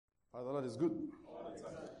The Lord is good.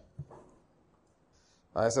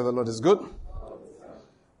 I said the Lord is good.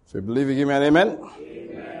 If you believe, you give me an amen.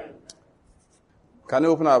 Amen. Can you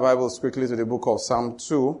open our Bibles quickly to the book of Psalm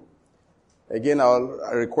 2? Again, I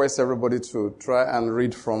request everybody to try and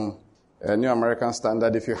read from New American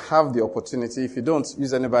Standard. If you have the opportunity, if you don't,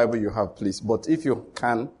 use any Bible you have, please. But if you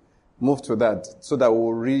can, move to that so that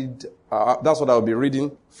we'll read. That's what I'll be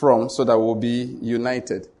reading from, so that we'll be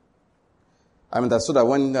united. That's so that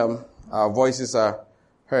when our voices are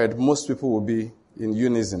heard, most people will be in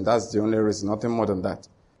unison. That's the only reason, nothing more than that.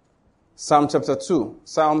 Psalms chapter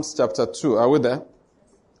 2. Are we there?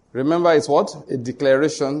 Remember, it's what? A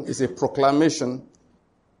declaration. It's a proclamation.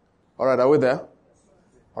 All right, are we there?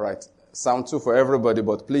 All right. Psalm 2 for everybody,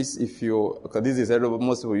 but please, because this is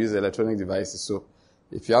most people use electronic devices, so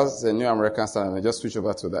if you have a New American Standard, just switch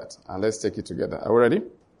over to that, and let's take it together. Are we ready?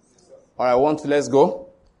 All right, 1, 2, let's go.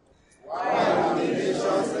 Why are the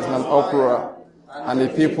nations in an uproar, and the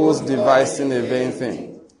peoples devising a vain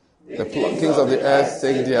thing? The kings of the earth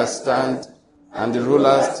take their stand, and the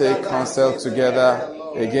rulers take counsel together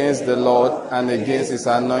against the Lord and against his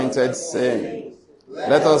anointed, saying,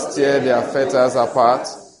 let us tear their fetters apart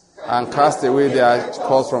and cast away their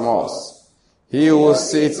cords from us. He who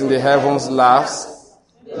sits in the heavens laughs.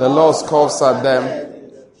 The Lord scoffs at them.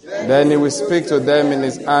 Then he will speak to them in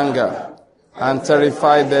his anger and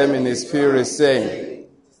terrify them in his fury, saying,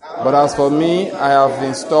 but as for me, I have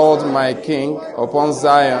installed my king upon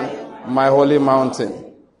Zion, my holy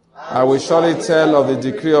mountain. I will surely tell of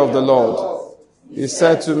the decree of the Lord. He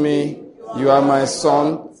said to me, you are my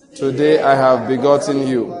son. Today I have begotten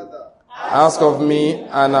you. Ask of me,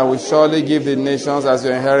 and I will surely give the nations as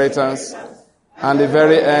your inheritance, and the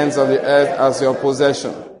very ends of the earth as your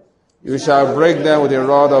possession. You shall break them with a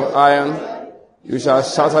rod of iron. You shall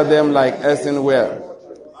shatter them like earthenware.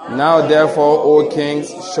 Now therefore, O kings,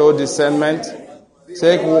 show discernment.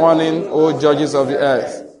 Take warning, O judges of the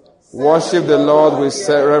earth. Worship the Lord with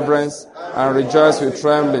reverence, and rejoice with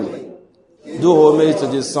trembling. Do homage to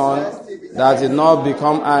the Son, that it not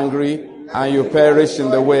become angry, and you perish in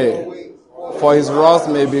the way. For his wrath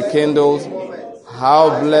may be kindled.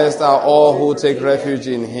 How blessed are all who take refuge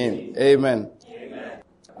in him. Amen.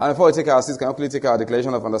 And before we take our seats, can we please take our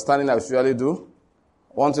declaration of understanding that we usually do?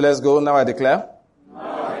 1, 2, let's go. Now I declare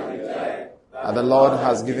that the Lord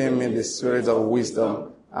has given me the spirit of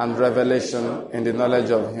wisdom and revelation in the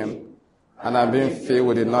knowledge of him, and I'm being filled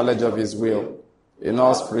with the knowledge of his will, in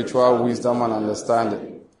all spiritual wisdom and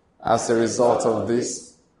understanding. As a result of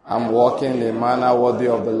this, I'm walking in a manner worthy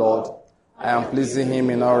of the Lord. I am pleasing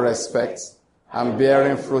him in all respects. I'm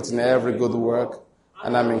bearing fruit in every good work,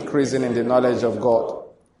 and I'm increasing in the knowledge of God.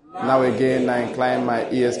 Now again, I incline my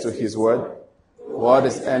ears to his word. Word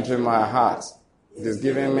is entering my heart. It is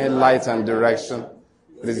giving me light and direction.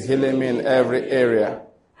 It is healing me in every area,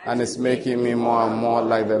 and it's making me more and more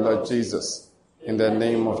like the Lord Jesus. In the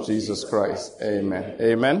name of Jesus Christ. Amen.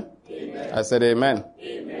 Amen. Amen. I said amen.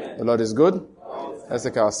 Amen. The Lord is good. Let's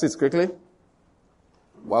take our seats quickly.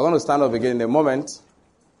 We're going to stand up again in a moment.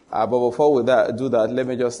 But before we do that, let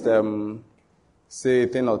me just say a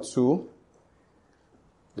thing or two.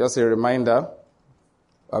 Just a reminder.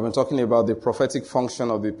 I've been talking about the prophetic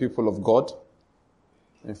function of the people of God.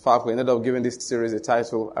 In fact, we ended up giving this series a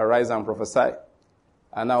title, Arise and Prophesy.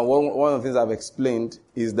 And now one of the things I've explained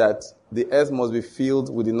is that the earth must be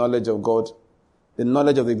filled with the knowledge of God, the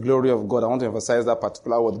knowledge of the glory of God. I want to emphasize that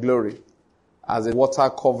particular word, glory, as the water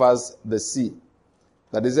covers the sea.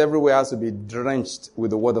 That is, everywhere has to be drenched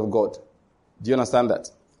with the word of God. Do you understand that?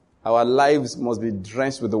 Our lives must be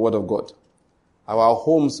drenched with the word of God. Our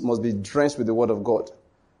homes must be drenched with the word of God.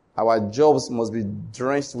 Our jobs must be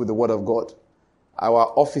drenched with the word of God.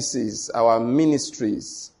 Our offices, our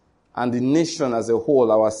ministries, and the nation as a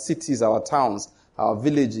whole, our cities, our towns, our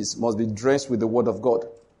villages must be drenched with the word of God.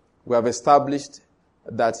 We have established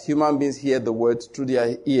that human beings hear the word through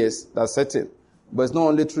their ears. That's certain. But it's not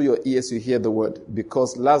only through your ears you hear the word,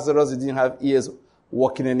 because Lazarus didn't have ears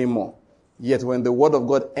working anymore. Yet when the word of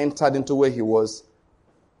God entered into where he was,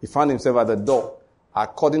 he found himself at the door,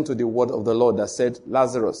 according to the word of the Lord that said,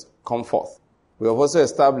 Lazarus, come forth. We have also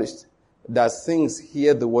established that things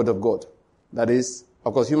hear the word of God. That is,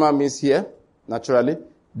 of course, human beings hear, naturally.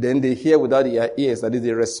 Then they hear without their ears. That is,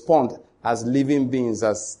 they respond as living beings,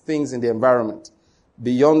 as things in the environment.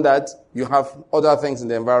 Beyond that, you have other things in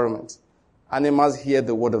the environment. Animals hear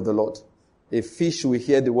the word of the Lord. A fish will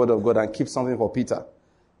hear the word of God and keep something for Peter.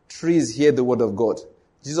 Trees hear the word of God.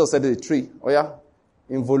 Jesus said to the tree,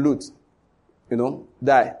 involute,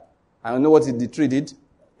 die. And you know what the tree did?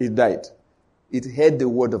 It died. It heard the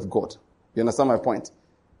word of God. You understand my point?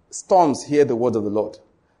 Storms hear the word of the Lord.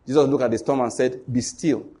 Jesus looked at the storm and said, be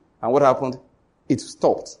still. And what happened? It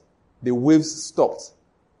stopped. The waves stopped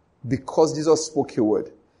because Jesus spoke a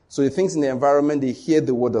word. So the things in the environment, they hear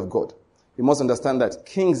the word of God. You must understand that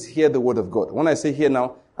kings hear the word of God. When I say here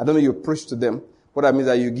now, I don't mean you preach to them. What I mean is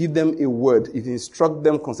that you give them a word. If you instruct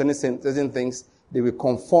them concerning certain things, they will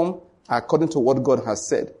conform according to what God has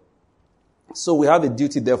said. So we have a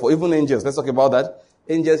duty therefore. Even angels, let's talk about that.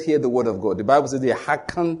 Angels hear the word of God. The Bible says they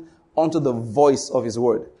hearken unto the voice of his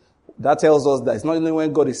word. That tells us that it's not only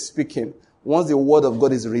when God is speaking. Once the word of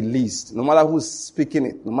God is released, no matter who's speaking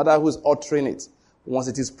it, no matter who's uttering it, once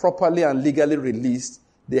it is properly and legally released,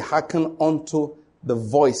 they hearken unto the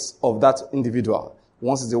voice of that individual.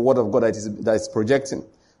 Once it's the word of God that is projecting.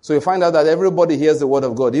 So you find out that everybody hears the word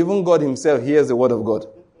of God. Even God himself hears the word of God.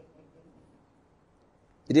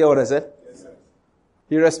 Did you hear what I said? Yes, sir.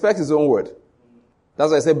 He respects his own word. That's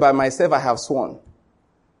why I said, by myself I have sworn.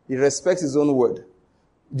 He respects his own word.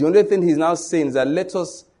 The only thing he's now saying is that let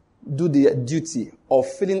us do the duty of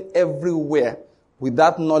filling everywhere with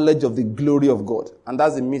that knowledge of the glory of God. And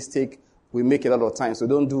that's a mistake we make a lot of times. So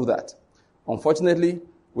don't do that. Unfortunately,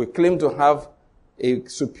 we claim to have a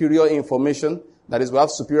superior information. That is, we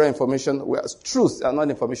have superior information. We have truth and not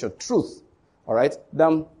information. Truth. All right?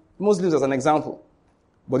 Then Muslims as an example.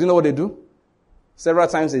 But you know what they do? Several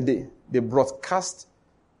times a day, they broadcast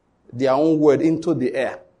their own word into the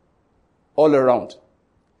air, all around.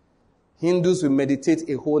 Hindus will meditate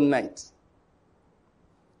a whole night.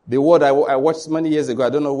 The word I watched many years ago, I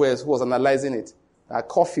don't know who was analyzing it.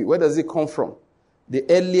 Coffee, where does it come from? The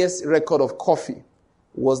earliest record of coffee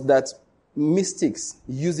was that mystics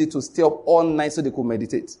used it to stay up all night so they could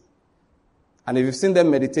meditate. And if you've seen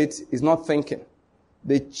them meditate, it's not thinking.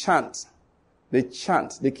 They chant.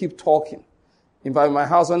 They keep talking. In fact, in my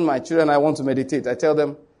house, when my children and I want to meditate, I tell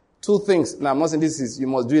them 2 things. Now, I'm not saying you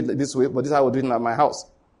must do it this way, but this is how I do it in my house.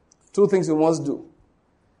 2 things you must do.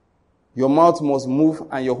 Your mouth must move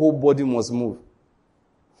and your whole body must move.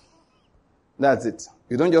 That's it.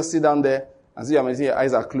 You don't just sit down there and see your meditating, your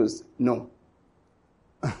eyes are closed. No.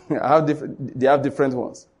 They have different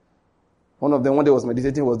ones. One of them, one day was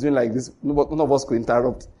meditating, was doing like this. None of us could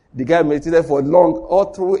interrupt. The guy meditated for long.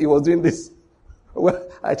 All through, he was doing this. Well,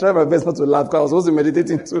 I tried my best not to laugh because I was also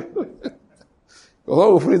meditating too.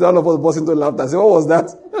 When we finished, all of us burst into laughter. I said, what was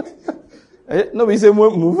that? Nobody said,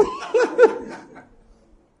 move.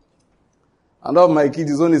 And all my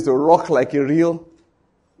kids, his own is to rock like a real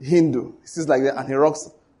Hindu. He sits like that and he rocks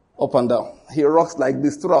up and down. He rocks like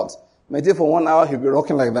this throughout. Meditate for 1 hour, he'll be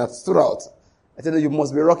rocking like that throughout. I tell you, you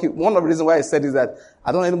must be rocking. One of the reasons why I said is that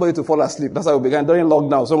I don't want anybody to fall asleep. That's how we began. During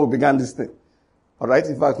lockdown, so we began this thing. Alright?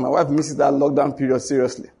 In fact, my wife misses that lockdown period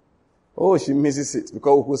seriously. Oh, she misses it.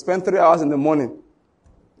 Because we could spend 3 hours in the morning,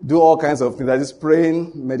 do all kinds of things. Like just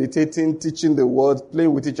praying, meditating, teaching the word,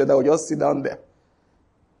 playing with each other. We'll just sit down there.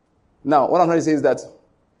 Now, what I'm trying to say is that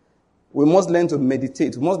we must learn to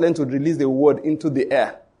meditate. We must learn to release the word into the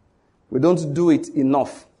air. We don't do it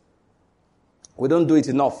enough. We don't do it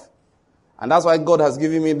enough. And that's why God has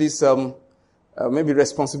given me this maybe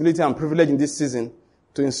responsibility and privilege in this season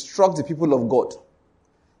to instruct the people of God.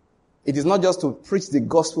 It is not just to preach the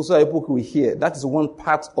gospel so that people will hear. That is one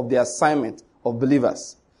part of the assignment of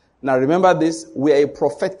believers. Now remember this, we are a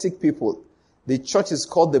prophetic people. The church is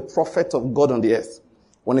called the prophet of God on the earth.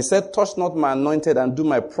 When he said, touch not my anointed and do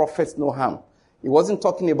my prophets no harm, he wasn't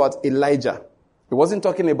talking about Elijah. He wasn't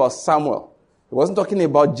talking about Samuel. He wasn't talking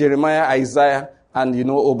about Jeremiah, Isaiah, and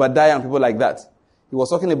Obadiah and people like that. He was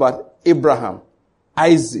talking about Abraham,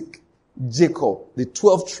 Isaac, Jacob, the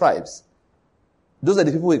 12 tribes. Those are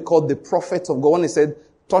the people he called the prophets of God. When he said,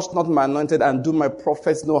 touch not my anointed and do my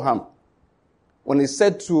prophets no harm. When he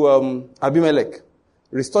said to Abimelech,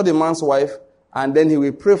 restore the man's wife and then he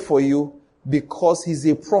will pray for you because he's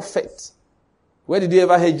a prophet. Where did you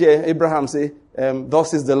ever hear Abraham say,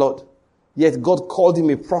 thus is the Lord? Yet God called him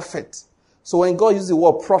a prophet. So when God uses the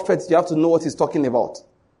word prophet, you have to know what he's talking about.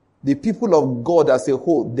 The people of God as a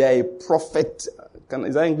whole, they are a prophet.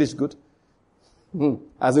 Is that English good?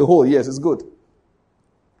 As a whole, yes, it's good.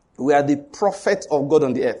 We are the prophet of God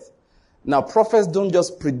on the earth. Now, prophets don't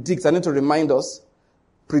just predict. I need to remind us,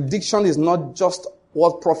 prediction is not just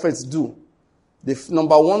what prophets do. The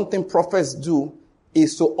number one thing prophets do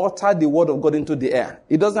is to utter the word of God into the air.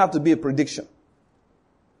 It doesn't have to be a prediction.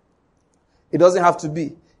 It doesn't have to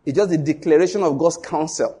be. It's just the declaration of God's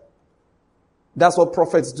counsel. That's what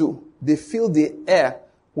prophets do. They fill the air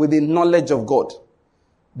with the knowledge of God.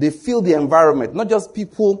 They fill the environment. Not just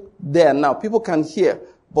people there now. People can hear.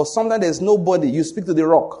 But sometimes there's nobody. You speak to the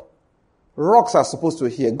rock. Rocks are supposed to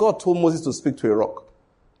hear. God told Moses to speak to a rock.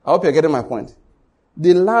 I hope you're getting my point.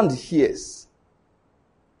 The land hears.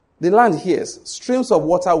 The land hears. Streams of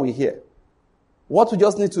water we hear. What we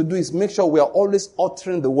just need to do is make sure we are always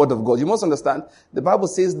uttering the word of God. You must understand, the Bible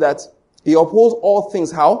says that he upholds all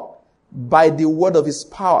things, how? By the word of his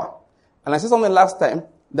power. And I said something last time,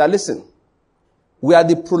 that listen, we are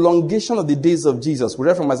the prolongation of the days of Jesus. We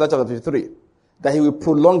read from Isaiah chapter 53, that he will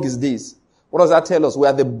prolong his days. What does that tell us? We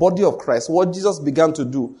are the body of Christ. What Jesus began to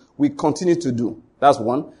do, we continue to do. That's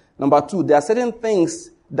one. Number two, there are certain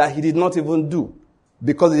things that he did not even do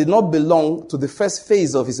because it did not belong to the first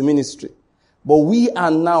phase of his ministry. But we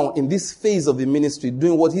are now in this phase of the ministry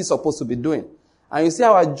doing what he's supposed to be doing. And you see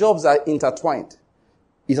our jobs are intertwined.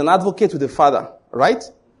 He's an advocate with the Father, right?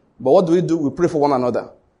 But what do? We pray for one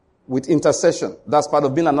another with intercession. That's part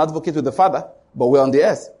of being an advocate with the Father, but we're on the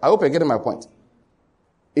earth. I hope you're getting my point.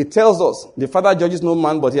 It tells us the Father judges no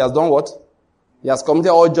man, but he has done what? He has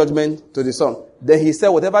committed all judgment to the Son. Then he said,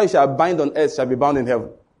 whatever you shall bind on earth shall be bound in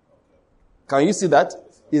heaven. Can you see that?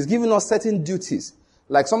 He's giving us certain duties.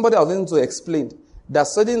 Like somebody I was listening to explain that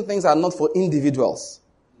certain things are not for individuals.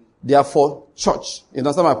 They are for church. You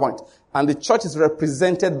understand my point? And the church is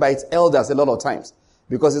represented by its elders a lot of times.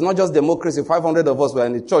 Because it's not just democracy. 500 of us were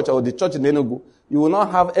in the church or the church in Enugu. You will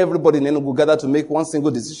not have everybody in Enugu gather to make one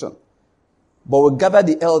single decision. But we gather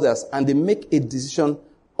the elders and they make a decision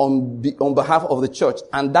on behalf of the church.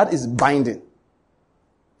 And that is binding.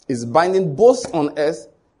 It's binding both on earth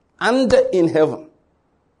and in heaven.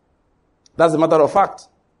 That's a matter of fact.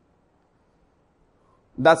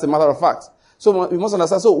 That's a matter of fact. So we must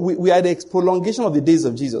understand. So we are the prolongation of the days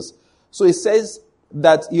of Jesus. So it says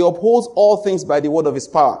that he upholds all things by the word of his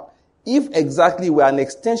power. If exactly we are an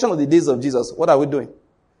extension of the days of Jesus, what are we doing?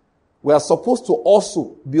 We are supposed to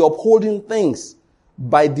also be upholding things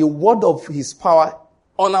by the word of his power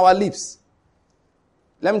on our lips.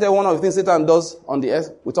 Let me tell you one of the things Satan does on the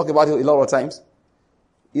earth. We talk about it a lot of times.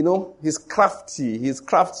 You know, he's crafty.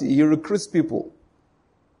 He recruits people.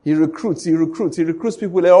 He recruits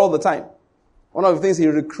people all the time. One of the things he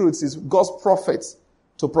recruits is God's prophets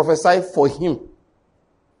to prophesy for him.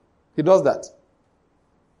 He does that.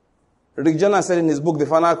 Rick Joyner said in his book, The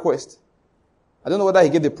Final Quest, I don't know whether he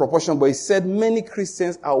gave the proportion, but he said many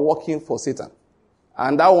Christians are working for Satan.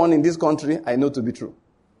 And that one in this country, I know to be true.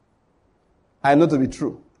 I know to be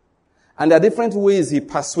true. And there are different ways he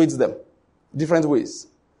persuades them. Different ways.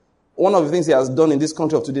 One of the things he has done in this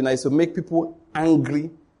country of today now is to make people angry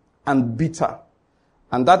and bitter.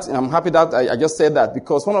 And that, I'm happy that I just said that,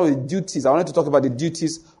 because one of the duties, I wanted to talk about the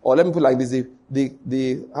duties, or let me put it like this,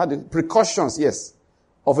 the precautions, yes,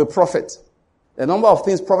 of a prophet. A number of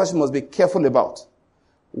things prophets must be careful about.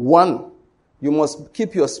 One, you must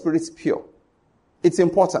keep your spirit pure. It's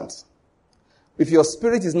important. If your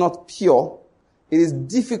spirit is not pure, it is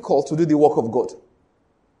difficult to do the work of God.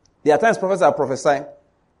 There are times prophets are prophesying.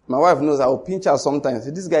 My wife knows I will pinch her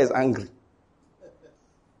sometimes. This guy is angry.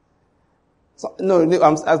 So, no,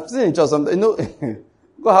 I'm sitting in church sometimes.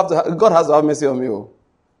 God has to have mercy on me.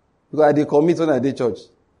 Because I did commit when I did church.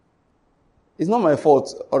 It's not my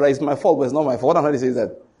fault. Or it's my fault, but it's not my fault. What I'm trying to say is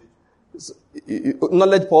that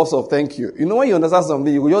knowledge pulse of thank you. You know when you understand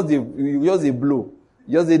something, you just the blow.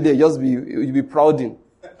 Just the day, you be prouding.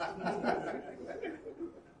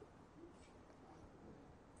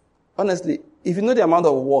 Honestly, if you know the amount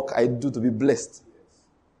of work I do to be blessed.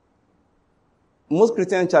 Most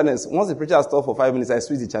Christian channels, once the preacher has talked for 5 minutes, I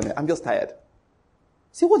switch the channel. I'm just tired.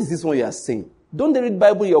 See, what is this one you are saying? Don't they read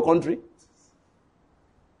Bible in your country?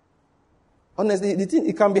 Honestly, the thing,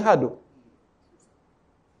 it can be hard though.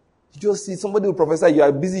 You just see somebody will prophesy, you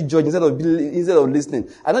are busy judging instead of listening.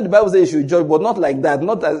 I know the Bible says you should judge, but not like that.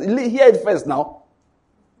 Hear it first now.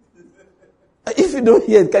 If you don't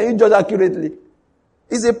hear it, can you judge accurately?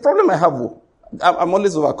 It's a problem I have. I'm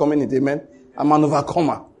always overcoming it, amen? I'm an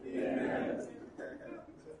overcomer.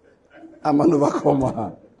 I'm an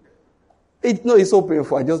overcomer. It's so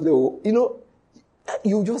painful. I just,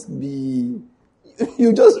 you just be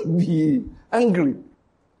angry.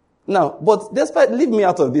 Now, but leave me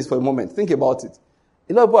out of this for a moment. Think about it.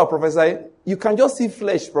 A lot of people are prophesying. You can just see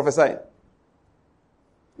flesh prophesying.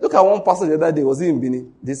 Look at one pastor the other day, was in Bini.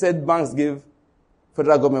 They said banks gave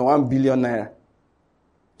federal government 1 billion naira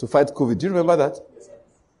to fight COVID. Do you remember that?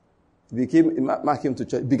 Yes. Mark him to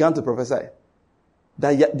church, began to prophesy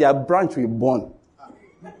that their branch will burn.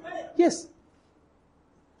 Yes.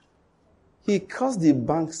 He cursed the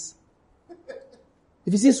banks.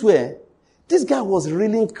 If you see swear, this guy was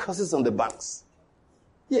reeling curses on the banks.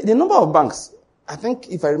 Yeah, the number of banks, I think,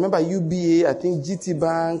 if I remember, UBA, I think GT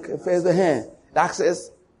Bank, First the Access.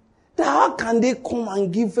 How can they come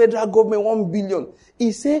and give federal government 1 billion?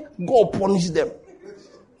 He said, God punish them.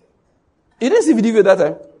 You didn't see video at that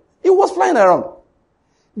time. It was flying around.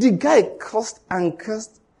 The guy cursed and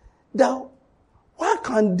cursed. Now, why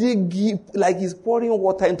can't they give, like he's pouring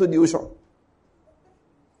water into the ocean?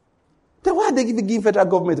 Then why are they giving federal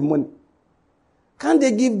government money? Can't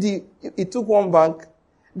they give it took one bank,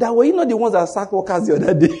 that were you not the ones that sacked workers the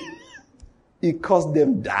other day? It caused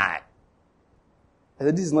them die. I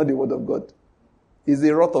said, this is not the word of God. It's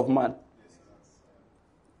a wrath of man.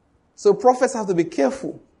 So prophets have to be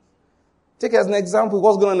careful. Take as an example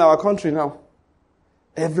what's going on in our country now.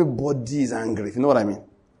 Everybody is angry, if you know what I mean.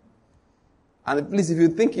 And please, if you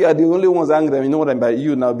think you are the only ones angry, you know what I mean by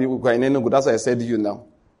you now, that's why I said you now.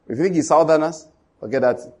 If you think it's Southerners, forget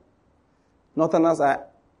that. Northerners are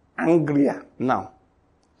angrier now.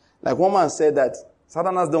 Like one man said that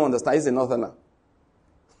Southerners don't understand. He's a Northerner.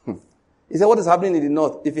 He said, what is happening in the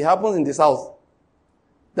North? If it happens in the South,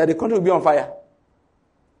 that the country will be on fire.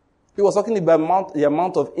 He was talking about the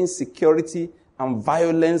amount of insecurity and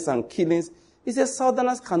violence and killings. He said,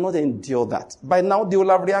 Southerners cannot endure that. By now, they will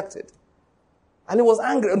have reacted. And he was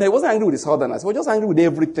angry. No, he wasn't angry with the Southerners. He was just angry with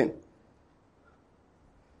everything.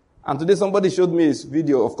 And today somebody showed me his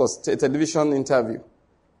video, of course, a television interview.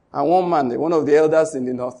 And one man, one of the elders in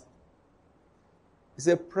the North, he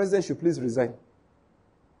said, President should please resign.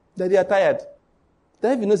 That they are tired.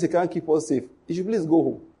 That if he knows he can't keep us safe, he should please go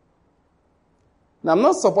home. Now, I'm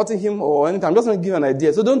not supporting him or anything. I'm just going to give you an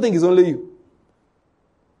idea. So don't think it's only you.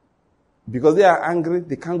 Because they are angry,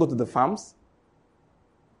 they can't go to the farms.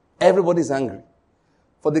 Everybody is angry.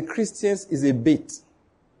 For the Christians, it's a bait.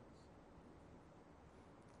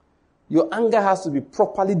 Your anger has to be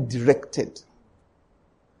properly directed.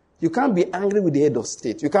 You can't be angry with the head of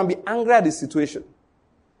state. You can't be angry at the situation.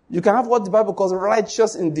 You can have what the Bible calls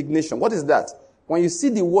righteous indignation. What is that? When you see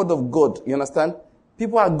the word of God, you understand?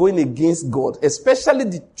 People are going against God, especially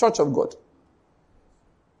the church of God.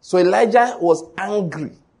 So Elijah was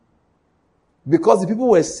angry because the people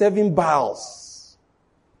were serving Baals.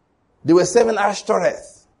 They were serving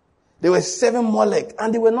Ashtoreth. They were serving Molech,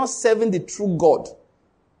 and they were not serving the true God.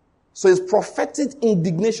 So his prophetic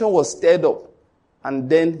indignation was stirred up, and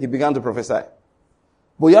then he began to prophesy.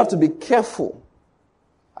 But you have to be careful.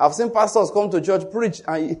 I've seen pastors come to church, preach,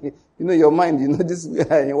 and your mind, this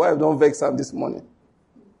guy, your wife don't vex him this morning.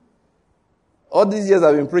 All these years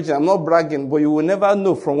I've been preaching, I'm not bragging, but you will never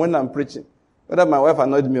know from when I'm preaching whether my wife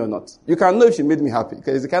annoyed me or not. You can know if she made me happy,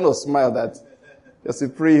 because it's the kind of smile that just say,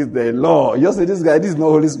 praise the Lord. You just say, this guy, this is not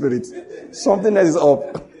Holy Spirit. Something else is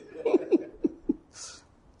up.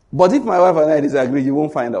 But if my wife and I disagree, you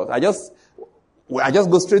won't find out. I just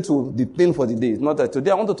go straight to the thing for the day. It's not that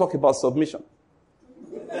today I want to talk about submission.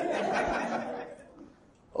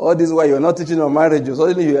 All this while you're not teaching on marriage,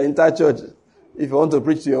 suddenly you enter church. If you want to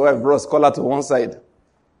preach to your wife, bros, call her to one side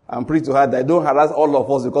and preach to her that don't harass all of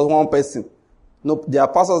us because one person. No, there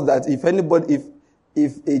are pastors that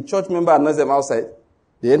if a church member annoys them outside,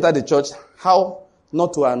 they enter the church, how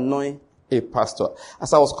not to annoy a pastor.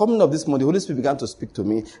 As I was coming up this morning, the Holy Spirit began to speak to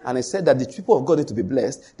me, and he said that the people of God need to be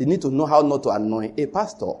blessed. They need to know how not to annoy a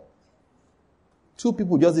pastor. 2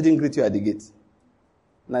 people just didn't greet you at the gate.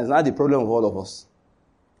 Now, it's not the problem of all of us.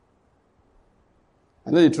 I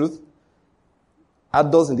know the truth.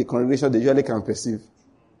 Adults in the congregation, they usually can perceive.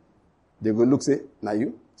 They go look, say, now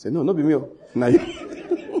you? Say, no, not be me. Now you.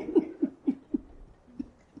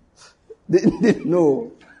 They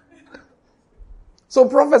know. So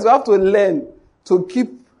prophets, we have to learn to keep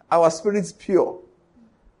our spirits pure.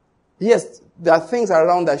 Yes, there are things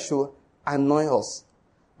around that should annoy us.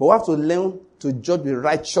 But we have to learn to judge with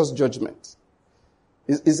righteous judgment.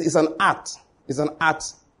 It's an art. It's an art.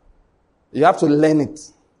 You have to learn it.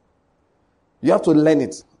 You have to learn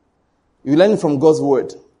it. You learn it from God's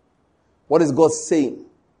word. What is God saying?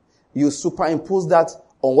 You superimpose that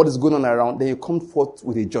on what is going on around, then you come forth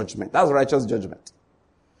with a judgment. That's righteous judgment.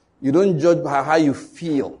 You don't judge by how you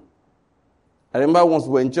feel. I remember once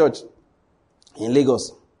we were in church in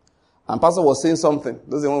Lagos, and pastor was saying something.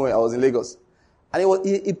 This is the one where I was in Lagos. And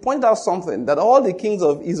he pointed out something, that all the kings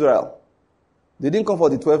of Israel, they didn't come for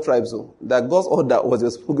the 12 tribes. So that God's order was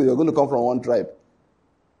you're going to come from one tribe.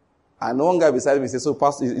 And one guy beside me said, so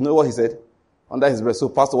pastor, you know what he said? Under his breath, so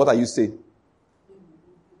pastor, what are you saying?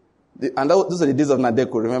 And those are the days of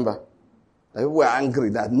Nadeko, remember? That people were angry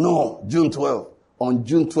that, no, June 12. On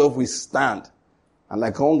June 12, we stand. And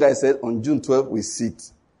like one guy said, on June 12, we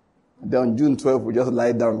sit. And then on June 12, we just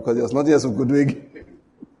lie down because there was nothing else we could do again.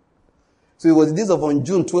 So it was the days of on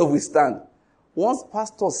June 12, we stand. Once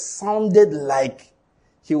pastor sounded like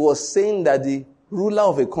he was saying that the ruler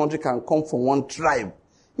of a country can come from one tribe.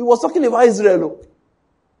 He was talking about Israel.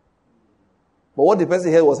 But what the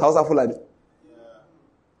person heard was Hausa Fulani.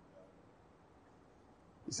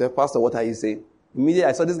 He said, Pastor, what are you saying? Immediately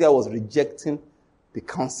I saw this guy was rejecting the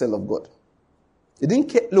counsel of God. He didn't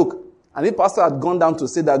care. Look, and the pastor had gone down to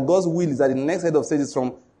say that God's will is that the next head of state is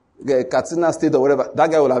from Katsina State or whatever.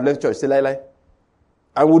 That guy will have left church. Say, lie.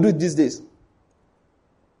 I will do it these days.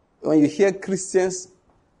 When you hear Christians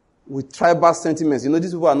with tribal sentiments,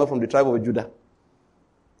 these people are not from the tribe of Judah.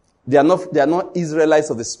 They are not Israelites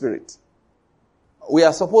of the spirit. We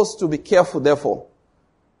are supposed to be careful, therefore.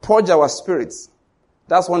 Purge our spirits.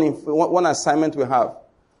 That's one assignment we have.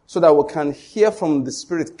 So that we can hear from the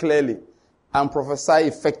Spirit clearly and prophesy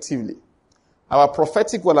effectively. Our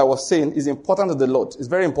prophetic, what I was saying, is important to the Lord. It's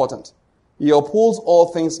very important. He upholds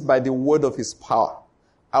all things by the word of his power.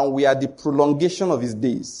 And we are the prolongation of his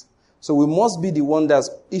days. So we must be the one that's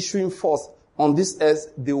issuing forth on this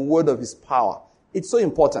earth the word of his power. It's so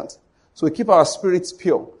important. So we keep our spirits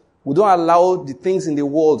pure. We don't allow the things in the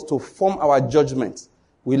world to form our judgment.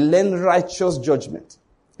 We learn righteous judgment.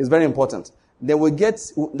 It's very important. Then we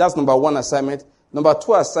that's number one assignment. Number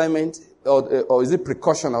two assignment, or is it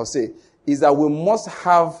precaution, I'll say, is that we must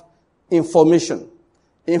have information.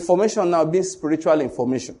 Information now being spiritual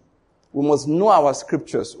information. We must know our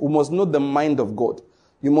scriptures. We must know the mind of God.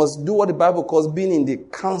 You must do what the Bible calls being in the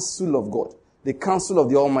counsel of God, the counsel of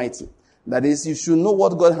the Almighty. That is, you should know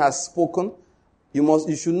what God has spoken.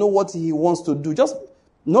 You should know what he wants to do. Just,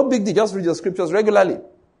 no big deal, just read your scriptures regularly.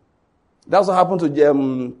 That's what happened to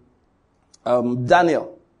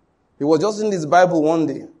Daniel. He was just in his Bible one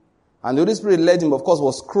day, and the Holy Spirit led him, of course,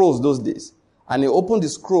 was scrolls those days. And he opened the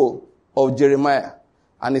scroll of Jeremiah,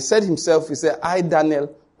 and he said himself, I,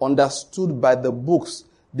 Daniel, understood by the books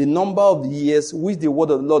the number of the years which the word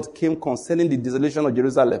of the Lord came concerning the desolation of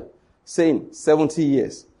Jerusalem, saying 70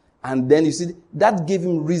 years. And then you see, that gave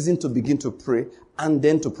him reason to begin to pray and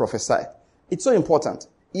then to prophesy. It's so important.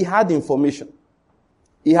 He had information.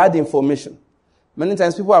 Many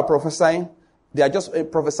times people are prophesying, they are just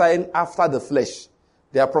prophesying after the flesh.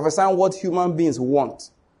 They are prophesying what human beings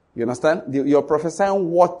want. You understand? You're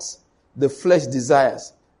prophesying what the flesh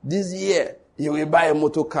desires. This year, you will buy a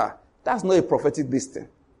motor car. That's not a prophetic thing.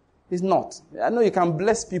 It's not. I know you can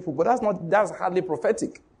bless people, but that's hardly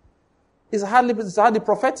prophetic. It's hardly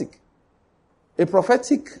prophetic. A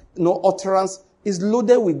prophetic utterance is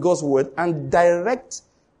loaded with God's word and direct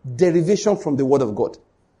derivation from the word of God.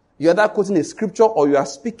 You are either quoting a scripture or you are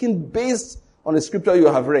speaking based on a scripture you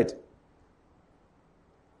have read.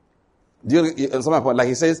 Like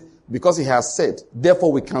he says, because he has said,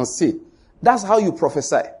 therefore we can say. That's how you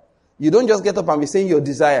prophesy. You don't just get up and be saying your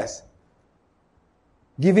desires.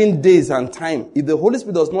 Giving days and time. If the Holy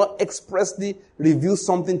Spirit does not expressly reveal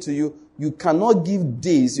something to you, you cannot give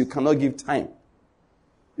days, you cannot give time.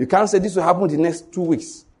 You can't say this will happen in the next 2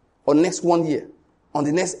 weeks, or next 1 year, or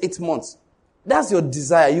the next 8 months. That's your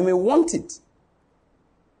desire. You may want it.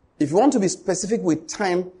 If you want to be specific with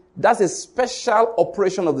time, that's a special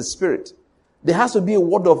operation of the Spirit. There has to be a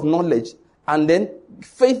word of knowledge and then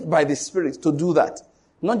faith by the Spirit to do that.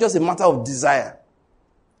 Not just a matter of desire.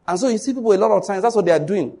 And so you see people a lot of times, that's what they are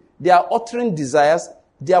doing. They are uttering desires.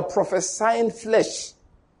 They are prophesying flesh.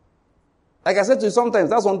 Like I said to you, sometimes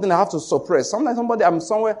that's one thing I have to suppress. Sometimes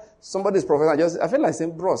somebody is prophesying. I feel like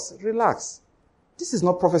saying, bros, relax. This is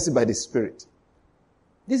not prophecy by the Spirit.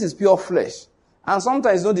 This is pure flesh. And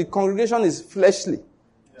sometimes, the congregation is fleshly.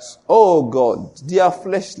 Yeah. Oh God, they are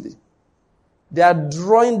fleshly. They are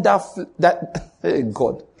drawing that hey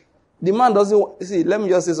God. The man doesn't, see, let me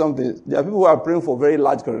just say something. There are people who are praying for very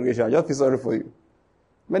large congregation. I just feel sorry for you.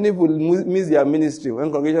 Many people miss their ministry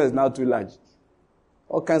when congregation is now too large.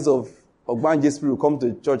 All kinds of Ogbanji spirit will come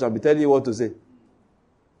to church and be telling you what to say.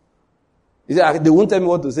 You say, they won't tell me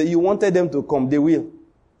what to say. You wanted them to come, they will.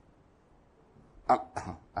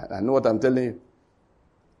 I know what I'm telling you.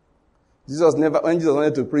 When Jesus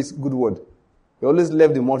wanted to preach good word, he always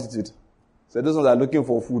left the multitude. So those ones that are looking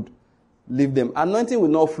for food, leave them. Anointing will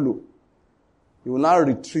not flow. He will now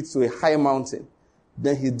retreat to a high mountain.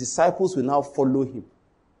 Then his disciples will now follow him.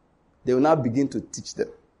 They will now begin to teach them.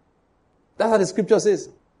 That's what the scripture says.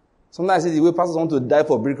 Sometimes I say the way pastors want to die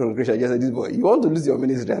for big congregation, I just say this boy, you want to lose your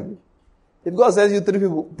ministry. If God sends you 3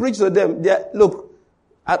 people, preach to them. Look,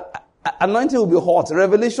 anointing will be hot.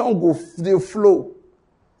 Revelation will flow.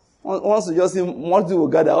 Once you just see multitude will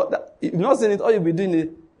gather. If you're not saying it, all you'll be doing is,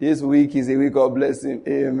 this week is a week of blessing.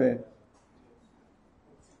 Amen.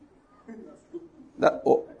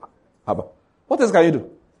 What else can you do?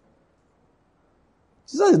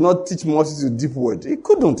 Jesus did not teach multitude deep word. He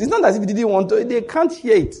couldn't. It's not as if he didn't want to. They can't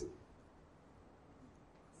hear it.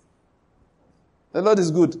 The Lord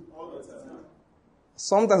is good.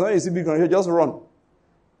 Sometimes when you see big congregation, just run.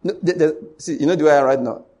 See, you know the way I am right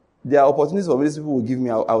now? There are opportunities for many people will give me.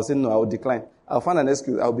 I will say no, I will decline. I'll find an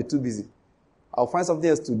excuse. I'll be too busy. I'll find something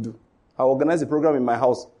else to do. I'll organize a program in my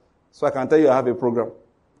house so I can tell you I have a program.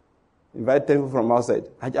 Invite 10 people from outside.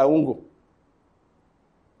 I won't go.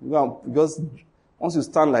 Because once you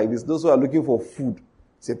stand like this, those who are looking for food,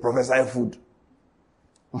 say, prophesy food.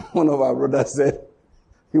 One of our brothers said,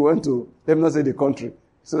 he went to, let me not say the country,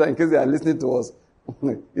 so that in case they are listening to us,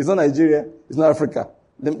 it's not Nigeria, it's not Africa.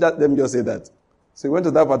 Let me just say that. So he went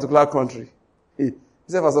to that particular country. He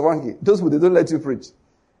said, Pastor Wanki, those people, they don't let you preach.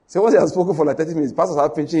 So once he has spoken for like 30 minutes, pastors are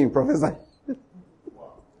pinching him, prophesy.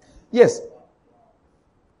 Yes.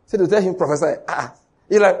 So they tell him, prophesy.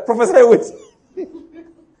 He's like, prophesy, wait.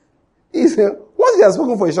 He said, once he has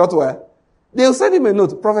spoken for a short while, they'll send him a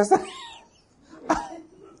note, prophesy.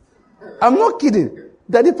 I'm not kidding.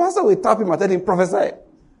 That the pastor will tap him and tell him, prophesy.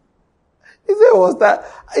 He said, was that?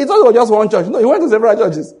 He thought it was just one church. No, he went to several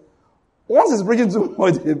churches. Once he's preaching too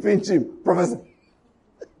much, they pinch him, prophesy.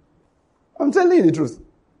 I'm telling you the truth.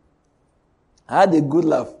 I had a good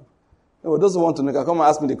laugh. Those who want to know can come and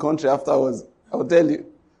ask me the country afterwards. I'll tell you.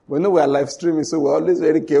 We know we are live streaming, so we're always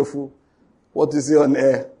very careful what you say on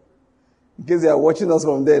air. In case they are watching us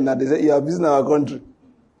from there now, they say, you are busy in our country.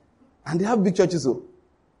 And they have big churches, so.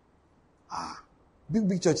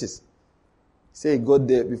 Big churches. Say he got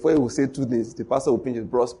there, before he will say 2 days, the pastor will pinch his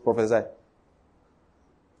bros, prophesy.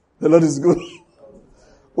 The Lord is good.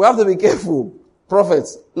 We have to be careful,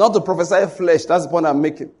 prophets, not to prophesy flesh. That's the point I'm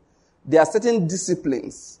making. There are certain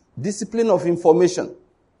disciplines. Discipline of information.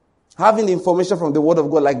 Having the information from the word of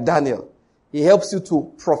God like Daniel. He helps you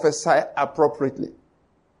to prophesy appropriately.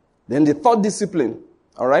 Then the third discipline.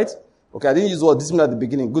 Alright? Okay, I didn't use the word discipline at the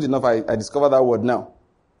beginning. Good enough, I discovered that word now.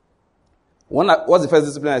 What's the first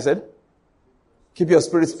discipline I said? Keep your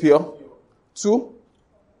spirits pure. 2,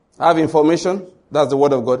 have information. That's the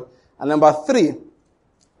word of God. And number 3,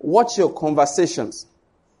 watch your conversations.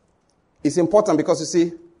 It's important because you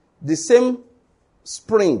see, the same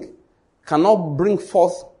spring cannot bring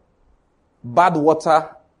forth bad water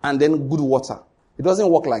and then good water. It doesn't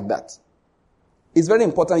work like that. It's very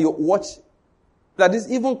important you watch. That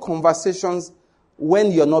is even conversations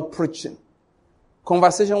when you're not preaching.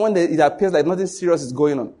 Conversation when it appears like nothing serious is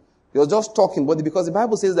going on. You're just talking, but because the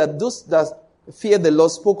Bible says that those that fear the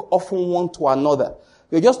Lord spoke often one to another.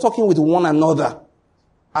 You're just talking with one another.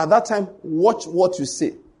 At that time, watch what you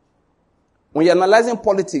say. When you're analyzing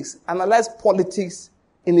politics, analyze politics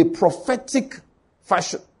in a prophetic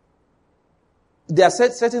fashion. There are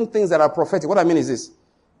certain things that are prophetic. What I mean is this.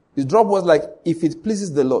 You drop words like, if it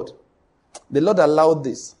pleases the Lord allowed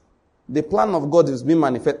this. The plan of God is being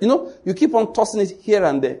manifested. You keep on tossing it here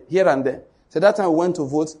and there, here and there. So that time we went to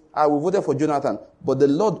vote, we voted for Jonathan, but the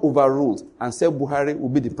Lord overruled and said Buhari will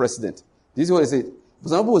be the president. This is what he said.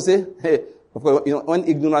 Some people will say, hey, of course, when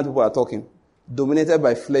ignorant people are talking, dominated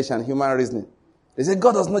by flesh and human reasoning, they say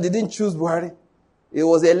God they didn't choose Buhari. It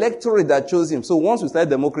was the electorate that chose him. So once we started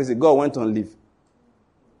democracy, God went on leave.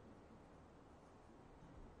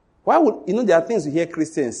 Why would, there are things you hear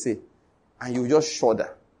Christians say, and you just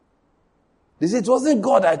shudder. They say, it wasn't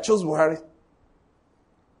God that chose Buhari.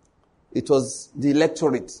 It was the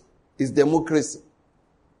electorate. It's democracy.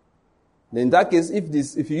 Then in that case,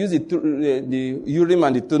 if you use the Urim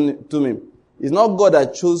and the Thummim, it's not God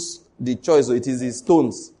that chose the choice, so it is his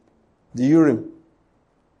stones, the Urim.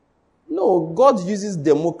 No, God uses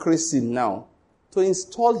democracy now to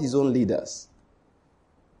install his own leaders.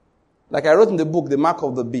 Like I wrote in the book, The Mark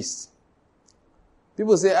of the Beast.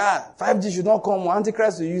 People say, 5G should not come,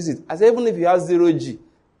 Antichrist will use it. I say, even if you have 0G,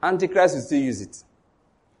 Antichrist will still use it.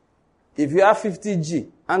 If you have 50G,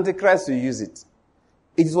 Antichrist will use it.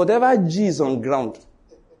 It is whatever G is on ground.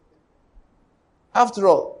 After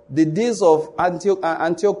all, the days of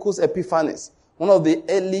Antiochus Epiphanes, one of the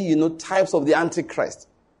early, types of the Antichrist,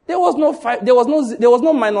 there was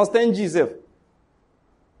no minus 10 Gs.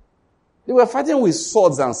 They were fighting with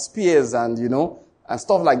swords and spears and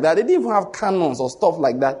stuff like that. They didn't even have cannons or stuff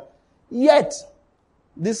like that. Yet,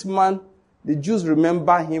 this man, the Jews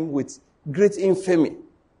remember him with great infamy.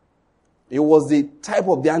 He was the type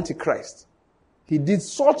of the Antichrist. He did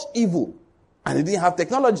such evil, and he didn't have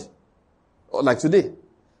technology. Like today.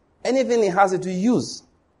 Anything he has it to use.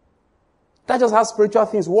 That's just how spiritual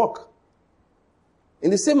things work.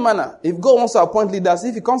 In the same manner, if God wants to appoint leaders,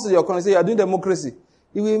 if he comes to your country and says, you are doing democracy,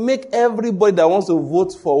 he will make everybody that wants to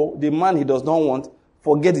vote for the man he does not want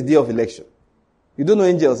forget the day of election. You don't know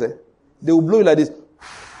angels, eh? They will blow you like this.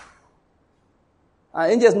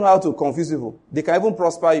 And angels know how to confuse people. They can even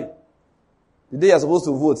prosper you. The day you are supposed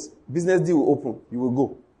to vote, business deal will open. You will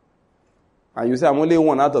go. And you say, I'm only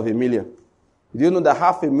 1 out of 1 million. Do you know that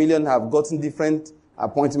 500,000 have gotten different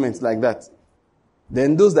appointments like that?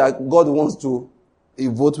 Then those that God wants to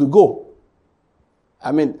vote will go.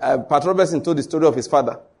 I mean, Pat Robertson told the story of his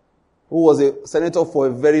father, who was a senator for a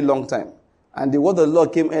very long time. And the word of the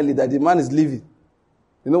Lord came early that the man is leaving.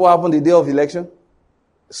 You know what happened the day of the election?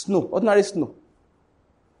 Snow, ordinary snow.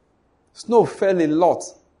 Snow fell a lot.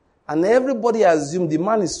 And everybody assumed the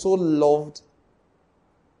man is so loved,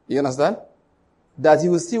 you understand, that he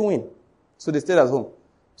will still win. So they stayed at home.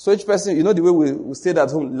 So each person, you know the way we stayed at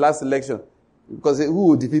home last election? Because who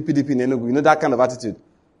would defeat PDP in Enugu? You know that kind of attitude.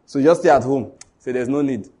 So you just stay at home. Say there's no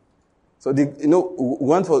need. So we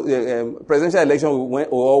went for presidential election, we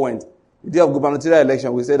all went. The day of gubernatorial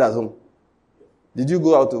election, we stayed at home. Did you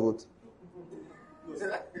go out to vote?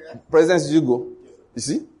 President, did you go? You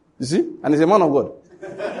see? You see? And he's a man of God.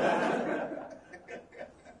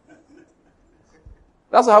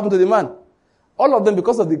 That's what happened to the man. All of them,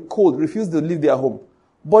 because of the cold, refused to leave their home.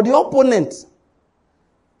 But the opponent,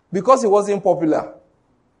 because he wasn't popular,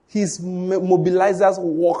 his mobilizers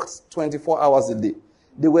worked 24 hours a day.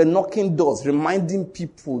 They were knocking doors, reminding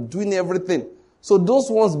people, doing everything. So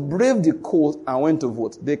those ones braved the cold and went to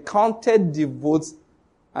vote. They counted the votes,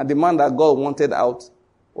 and the man that God wanted out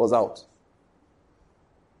was out.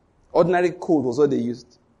 Ordinary cold was what they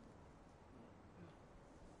used.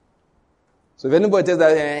 So if anybody tells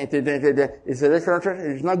that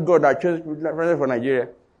it's not God that chose president for Nigeria,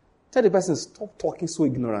 tell the person, stop talking so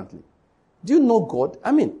ignorantly. Do you know God?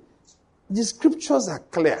 I mean, the scriptures are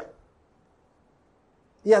clear.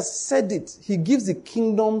 He has said it. He gives the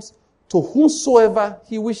kingdoms to whomsoever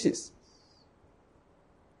he wishes.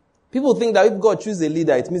 People think that if God chooses a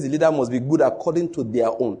leader, it means the leader must be good according to their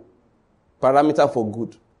own parameter for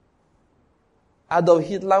good. Adolf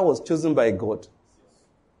Hitler was chosen by God.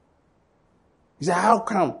 You say, how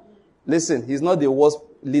come? Listen, he's not the worst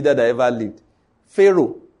leader that ever lived.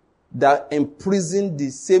 Pharaoh, that imprisoned the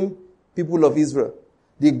same people of Israel.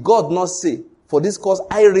 Did God not say, for this cause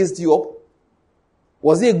I raised you up?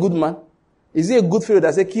 Was he a good man? Is he a good Pharaoh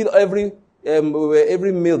that said, kill every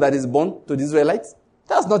male that is born to the Israelites?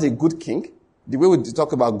 That's not a good king. The way we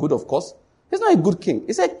talk about good, of course. He's not a good king.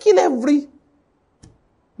 He said, kill every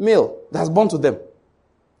male that's born to them.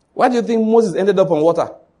 Why do you think Moses ended up on water?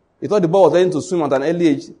 He thought the boy was learning to swim at an early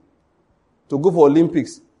age to go for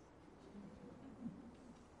Olympics.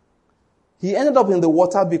 He ended up in the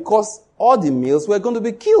water because all the males were going to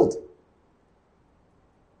be killed.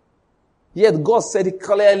 Yet God said it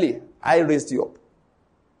clearly, I raised you up.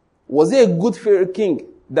 Was he a good Pharaoh king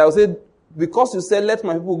that said, because you said, let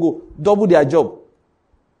my people go, double their job?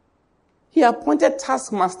 He appointed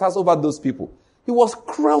taskmasters over those people. He was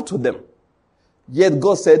cruel to them. Yet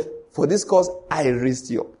God said, for this cause, I raised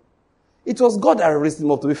you up. It was God that raised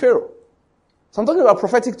him up to be Pharaoh. So I'm talking about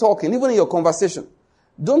prophetic talking, even in your conversation.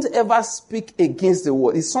 Don't ever speak against the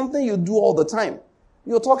word. It's something you do all the time.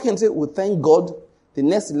 You're talking and say, well, thank God. The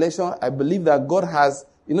next election, I believe that God has,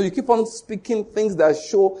 you keep on speaking things that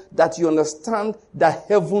show that you understand that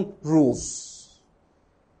heaven rules.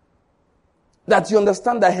 That you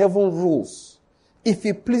understand that heaven rules. If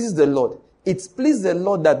it pleases the Lord, it pleases the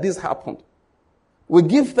Lord that this happened. We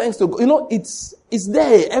give thanks to God. It's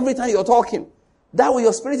there every time you're talking. That way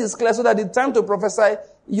your spirit is clear so that the time to prophesy,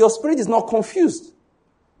 your spirit is not confused.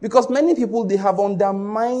 Because many people, they have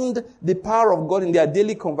undermined the power of God in their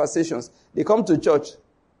daily conversations. They come to church.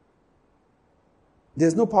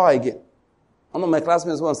 There's no power again. One of my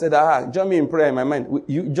classmates once said, join me in prayer in my mind.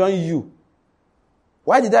 Join you.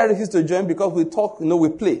 Why did I refuse to join? Because we talk, we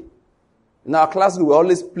play. In our class, we're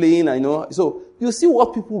always playing, So you see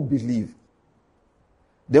what people believe.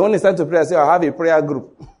 Then when they start to pray, I say, I have a prayer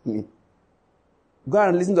group. Go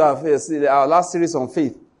and listen to our last series on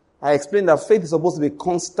faith. I explained that faith is supposed to be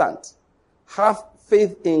constant. Have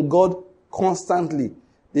faith in God constantly.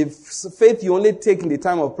 The faith you only take in the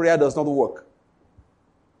time of prayer does not work.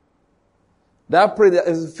 That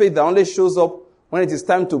faith that only shows up when it is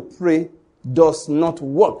time to pray does not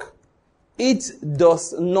work. It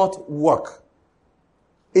does not work.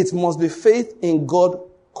 It must be faith in God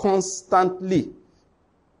constantly.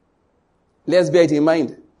 Let's bear it in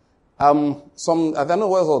mind. I don't know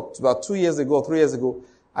what it was, about 2 years ago, 3 years ago,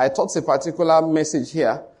 I taught a particular message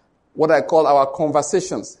here, what I call our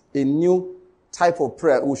conversations, a new type of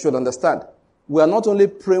prayer we should understand. We are not only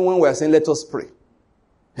praying when we are saying, let us pray.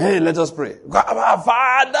 Hey, let us pray.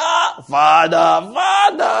 Father, Father,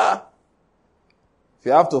 Father. If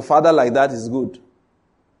you have to father like that, it's good.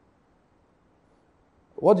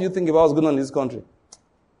 What do you think about what's going on in this country?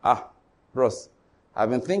 Ross, I've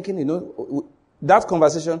been thinking, that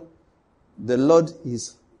conversation, the Lord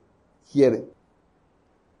is hearing.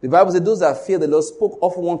 The Bible says those that fear the Lord spoke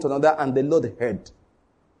of one to another and the Lord heard.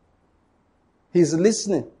 He's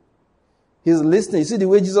listening. He's listening. You see the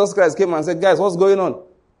way Jesus Christ came and said, guys, what's going on?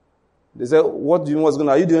 They said, what do you mean what's going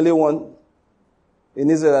on? Are you the only one in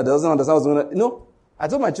Israel that doesn't understand what's going on? You know, I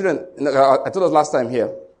told my children, I told us last time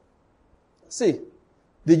here, see,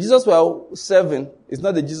 the Jesus we are serving is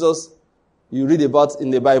not the Jesus you read about in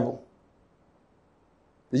the Bible.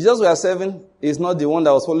 The Jesus we are serving is not the one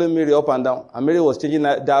that was following Mary up and down, and Mary was changing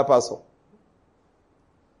that pastor.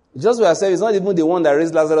 The Jesus we are serving is not even the one that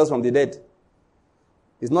raised Lazarus from the dead.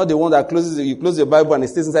 It's not the one that you close your Bible and it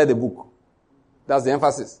stays inside the book. That's the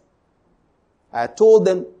emphasis. I told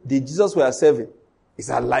them the Jesus we are serving is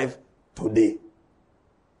alive today.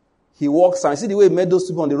 He walks and see the way he met those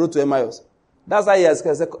people on the road to Emmaus. That's how he has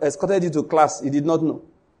escorted you to class. He did not know.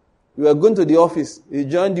 You were going to the office. He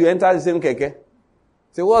joined you, entered the same keke.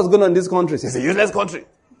 Say, what's going on in this country? It's a useless country.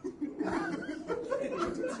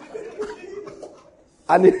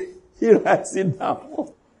 And he writes it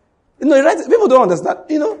down. You know, people don't understand.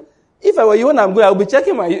 You know, if I were you when I'm going, I would be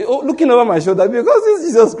checking looking over my shoulder because this is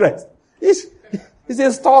Jesus Christ. He's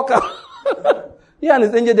a stalker. He and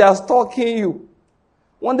his angel, they are stalking you.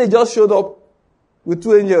 One day just showed up with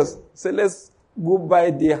two angels. Said, let's go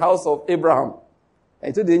by the house of Abraham. And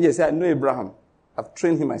he told the angel, I know Abraham. I've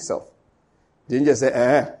trained him myself. The angel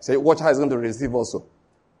said, Say, watch how he's going to receive also.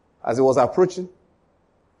 As he was approaching,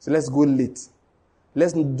 so let's go late.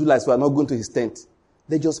 Let's not do like so we're not going to his tent.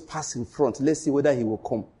 Let's just pass in front. Let's see whether he will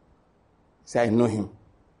come. Say, I know him.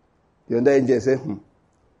 The other angel said,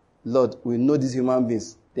 Lord, we know these human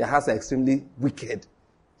beings. Their hearts are extremely wicked.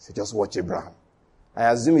 So just watch Abraham.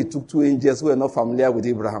 I assume he took two angels who were not familiar with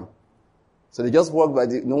Abraham. So they just walked by,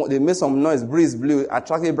 they made some noise, breeze blew,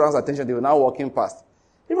 attracted Abraham's attention. They were now walking past.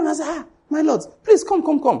 Abraham said, my lord, please come.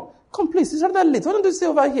 Come, please. It's rather late. Why don't you stay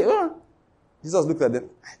over here? Jesus looked at them.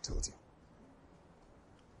 I told you.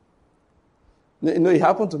 You know, it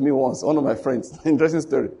happened to me once, one of my friends. Interesting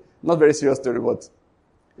story. Not very serious story, but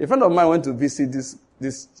a friend of mine went to visit this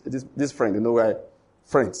friend, you know, we're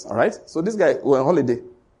friends, all right? So this guy, we were on holiday.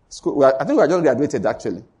 I think we had just graduated,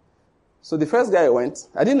 actually. So the first guy went.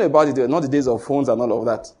 I didn't know about it. Not the days of phones and all of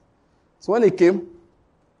that. So when he came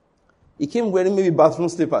wearing maybe bathroom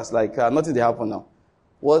slippers, like nothing that happened now.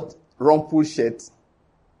 What? Rumpled shirt,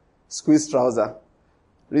 squeeze trouser,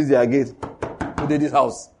 reach their gate, who did this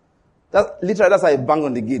house? That's how he banged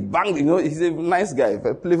on the gate. Bang, you know, he's a nice guy,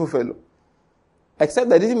 a playful fellow. Except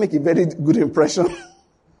that he didn't make a very good impression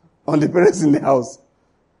on the parents in the house.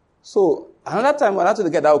 So, another time when I told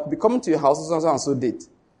the guy that I would be coming to your house and so date.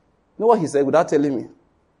 You know what he said without telling me? He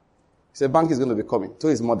said, Bank is going to be coming. To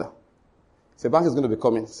his mother. He said, Bank is going to be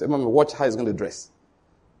coming. He said, Mommy, watch how he's going to dress.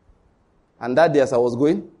 And that day as I was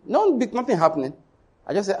going, nothing happening.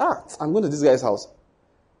 I just said, I'm going to this guy's house.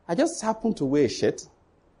 I just happened to wear a shirt.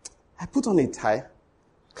 I put on a tie,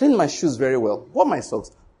 cleaned my shoes very well, wore my socks,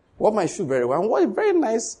 wore my shoe very well, and wore a very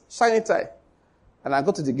nice, shiny tie. And I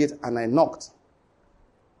got to the gate and I knocked.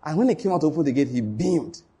 And when he came out to open the gate, he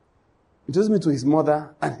beamed. He introduced me to his mother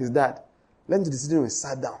and his dad. Went to the sitting room and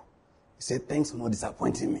sat down. He said, thanks for not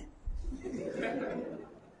disappointing me.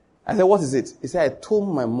 I said, what is it? He said, I told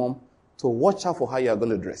my mom to watch out for how you are going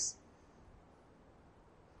to dress.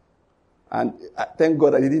 And thank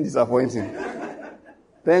God I didn't disappoint him.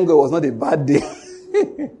 Thank God it was not a bad day.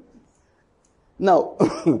 Now,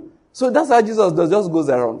 so that's how Jesus does, just goes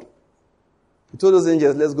around. He told those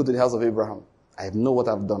angels, let's go to the house of Abraham. I know what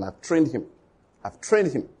I've done. I've trained him.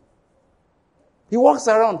 He walks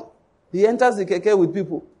around. He enters the keke with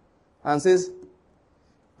people and says,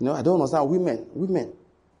 I don't understand. Women.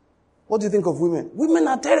 What do you think of women? Women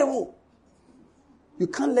are terrible. You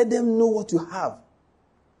can't let them know what you have.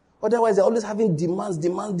 Otherwise, they're always having demands.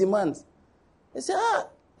 They say,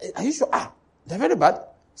 are you sure? They're very bad.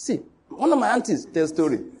 See, one of my aunties tells a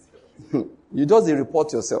story. You just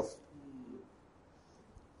report yourself.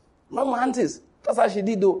 One of my aunties, that's how she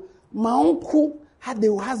did though. My uncle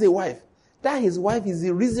has a wife. That his wife is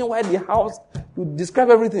the reason why the house, you describe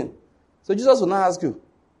everything. So Jesus will now ask you,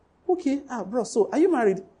 okay, bro, so are you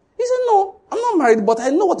married? He said, no, I'm not married, but I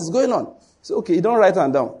know what is going on. So, okay, you don't write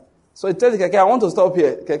it down. So he tells the Keke, I want to stop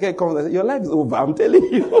here. Keke comes and says, your life is over, I'm telling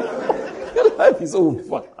you. Your life is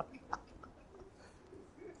over.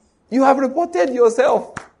 You have reported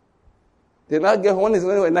yourself. They now get one is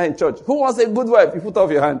when we're not in church. Who wants a good wife? You put off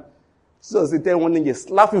your hand. So they tell one angel,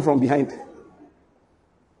 slap him from behind.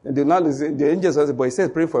 And the angel says, but he says,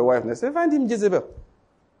 pray for a wife. And they say, find him Jezebel.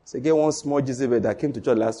 So get one small Jezebel that came to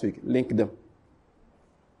church last week. Link them.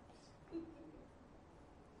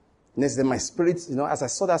 Next day, my spirit, as I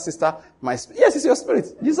saw that sister, yes, it's your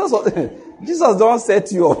spirit. Jesus don't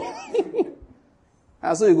set you up.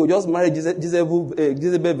 And so you go just marry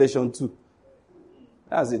Jezebel version 2.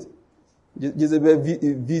 That's it. Jezebel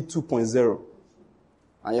V 2.0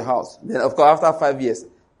 on your house. Then, of course, after 5 years,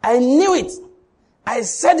 I knew it. I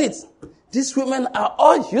said it. These women are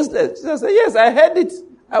all useless. Jesus said, yes, I heard it.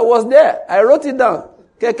 I was there. I wrote it down.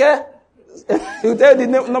 Keke. You tell the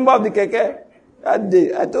number of the keke. That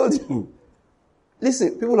day, I told you.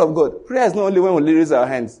 Listen, people of God, prayer is not only when we raise our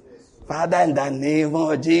hands. Father, in the name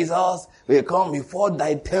of Jesus, we come before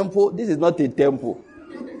thy temple. This is not a temple.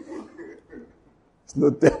 It's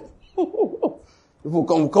not a temple.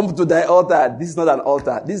 People come to thy altar. This is not an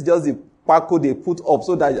altar. This is just the parko they put up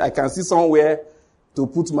so that I can see somewhere to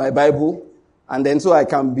put my Bible, and then so I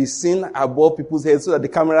can be seen above people's heads so that the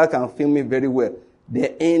camera can film me very well.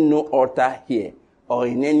 There ain't no altar here or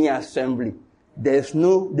in any assembly. There's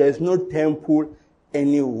no temple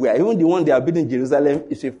anywhere. Even the one they are building in Jerusalem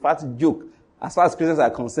is a fat joke. As far as Christians are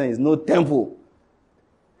concerned, it's no temple.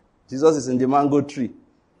 Jesus is in the mango tree.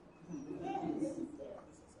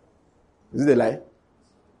 Is it a lie?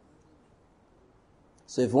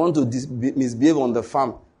 So if you want to misbehave on the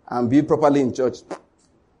farm and be properly in church,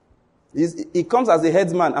 he comes as a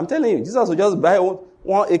headsman. I'm telling you, Jesus will just buy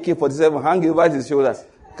one AK-47, hang it over his shoulders,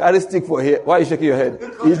 carry stick for here. Why are you shaking your head?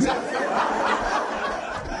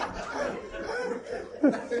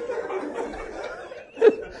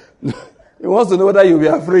 He wants to know whether you'll be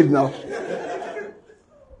afraid now.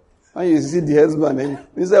 When you see the headsman,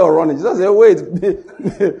 instead of running, Jesus said, wait,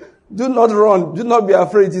 do not run, do not be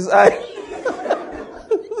afraid, it is I.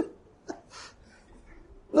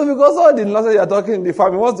 No, because all the nonsense you are talking in the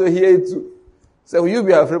farm, he wants to hear it too. So will you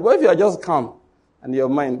be afraid? But if you are just calm, and your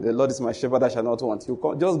mind, the Lord is my shepherd, I shall not want.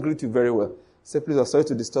 He'll just greet you very well. Say, please, I'm sorry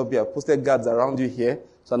to disturb you. I posted guards around you here,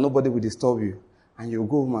 so nobody will disturb you. And you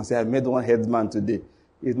go home and say, I met one headsman today.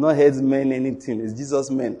 It's not headsman anything, it's Jesus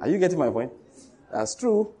man. Are you getting my point? That's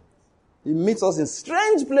true. He meets us in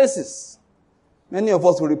strange places. Many of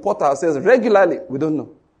us will report ourselves regularly. We don't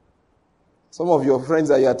know. Some of your friends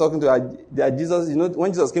that you are talking to, they are Jesus. You know,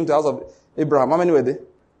 when Jesus came to the house of Abraham, how many were there?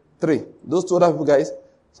 3. Those 2 other people, guys,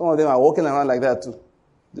 some of them are walking around like that too.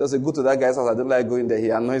 Just say, go to that guy's house. I don't like going there. He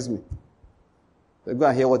annoys me. They go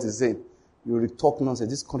and hear what he's saying. You will talk nonsense.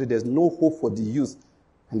 This country, there's no hope for the youth.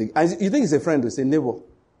 And you think it's a friend, you say, neighbor.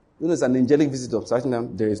 You know, it's an angelic visitor. So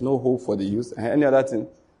there is no hope for the youth. And any other thing,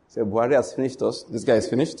 say, Buhari has finished us. This guy is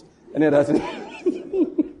finished. Any other thing.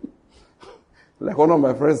 Like one of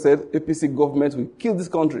my friends said, APC government will kill this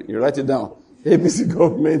country. You write it down. APC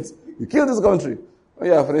government will kill this country. When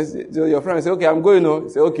your friend will say, okay, I'm going home. You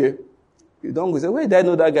say, okay. You don't go. You say, where did I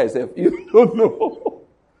know that guy? Say, you don't know.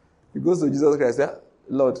 He goes to Jesus Christ and says,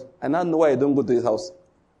 Lord, I now know why I don't go to his house.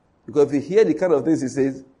 Because if you hear the kind of things he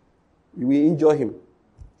says, you will injure him.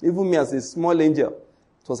 Even me as a small angel,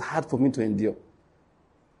 it was hard for me to endure.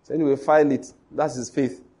 So anyway, file it. That's his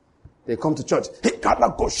faith. They come to church. Hey, God,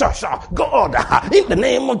 in the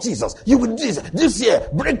name of Jesus, you will do this year,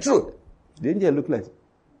 breakthrough. The angel look like.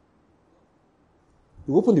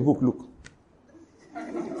 You open the book, look.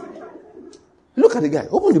 Look at the guy.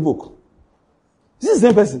 Open the book. This is the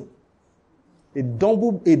same person. A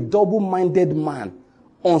double-minded man,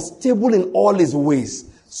 unstable in all his ways.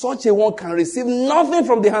 Such a one can receive nothing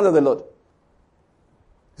from the hand of the Lord.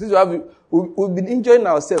 We've been enjoying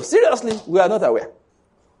ourselves. Seriously, we are not aware.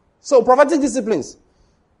 So, prophetic disciplines.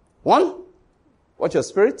 1, watch your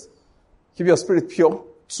spirit. Keep your spirit pure.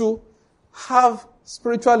 2, have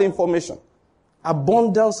spiritual information.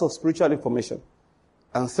 Abundance of spiritual information.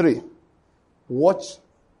 And 3, watch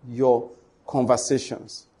your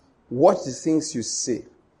conversations. Watch the things you say.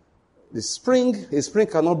 A spring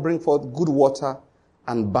cannot bring forth good water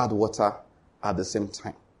and bad water at the same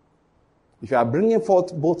time. If you are bringing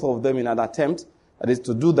forth both of them in an attempt, that is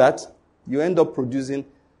to do that, you end up producing,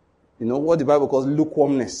 what the Bible calls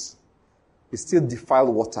lukewarmness. It's still defiled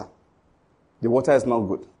water. The water is not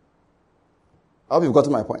good. I hope you've got to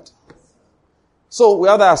my point. So we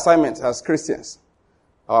have the assignment as Christians.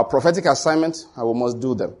 Our prophetic assignment, and we must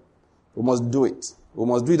do them. We must do it. We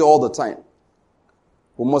must do it all the time.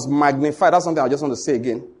 We must magnify. That's something I just want to say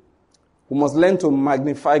again. We must learn to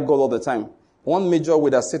magnify God all the time. One major way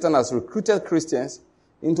that Satan has recruited Christians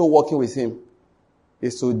into working with him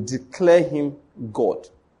is to declare him God.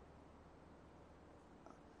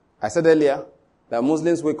 I said earlier that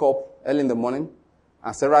Muslims wake up early in the morning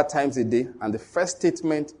and several times a day, and the first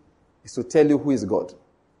statement is to tell you who is God.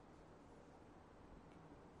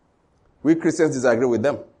 We Christians disagree with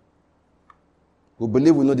them. We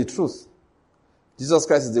believe we know the truth. Jesus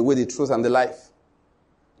Christ is the way, the truth, and the life.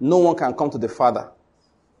 No one can come to the Father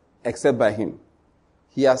except by him.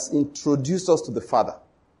 He has introduced us to the Father.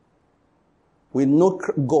 We know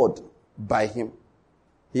God by him.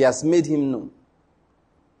 He has made him known.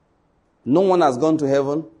 No one has gone to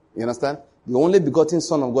heaven. You understand? The only begotten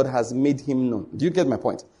Son of God has made him known. Do you get my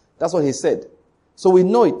point? That's what he said. So we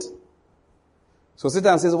know it. So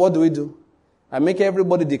Satan says, what do? I make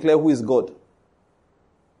everybody declare who is God.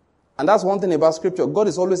 And that's one thing about Scripture. God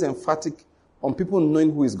is always emphatic on people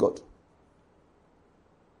knowing who is God.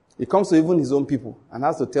 He comes to even his own people and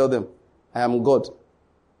has to tell them, I am God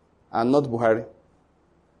and not Buhari.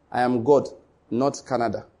 I am God, not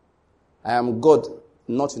Canada. I am God,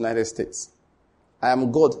 not United States. I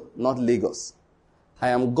am God, not Lagos. I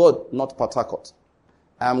am God, not Port Harcourt.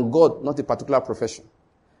 I am God, not a particular profession.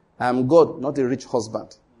 I am God, not a rich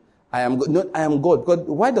husband. I am God. No, I am God. God.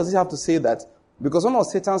 Why does he have to say that? Because one of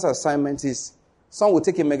Satan's assignments is some will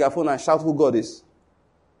take a megaphone and shout who God is.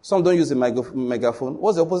 Some don't use a megaphone.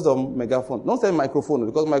 What's the opposite of megaphone? Don't say microphone,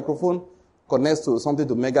 because microphone connects to something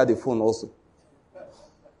to mega the phone also.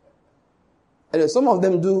 Anyway, some of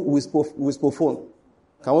them do whisperphone.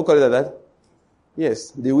 Can we call it like that?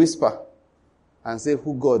 Yes, they whisper and say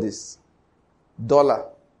who God is. Dollar,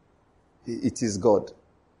 it is God.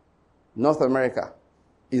 North America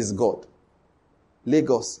is God.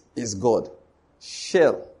 Lagos is God.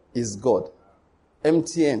 Shell is God.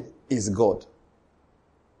 MTN is God.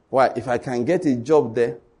 Why? If I can get a job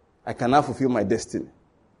there, I can now fulfill my destiny.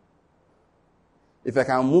 If I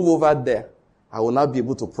can move over there, I will now be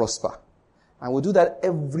able to prosper. And we do that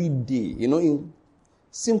every day, in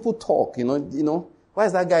simple talk, why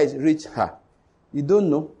is that guy rich? You don't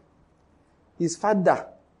know. His father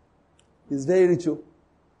is very rich.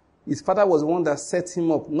 His father was the one that set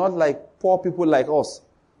him up, not like poor people like us,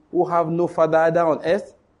 who have no father either on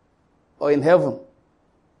earth or in heaven.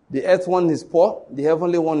 The earth one is poor, the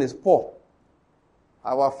heavenly one is poor.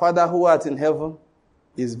 Our Father who art in heaven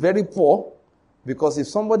is very poor, because if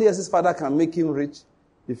somebody else's father can make him rich,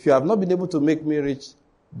 if you have not been able to make me rich,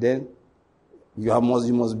 then you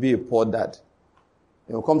must be a poor dad.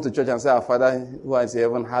 You will come to church and say, Our Father who art in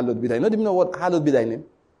heaven, hallowed be thy name. Do you know what hallowed be thy name?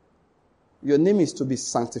 Your name is to be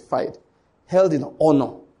sanctified, held in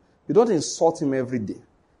honor. You don't insult him every day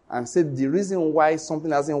and say the reason why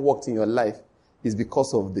something hasn't worked in your life is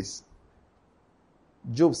because of this.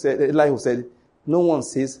 Elihu said, no one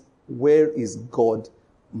says, where is God,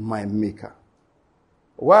 my maker?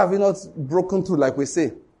 Why have you not broken through like we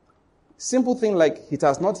say? Simple thing like, it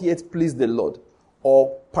has not yet pleased the Lord.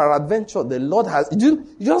 Or peradventure, the Lord has... You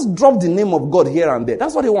just drop the name of God here and there.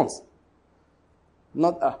 That's what he wants.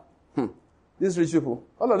 Not, these rich people,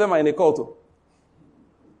 all of them are in a cult.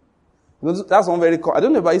 That's one very... I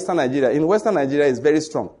don't know about Eastern Nigeria. In Western Nigeria, it's very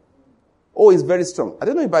strong. It's very strong. I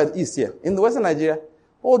don't know about East here. In the Western Nigeria,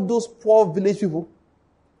 all those poor village people,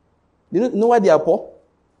 you know why they are poor?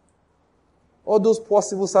 All those poor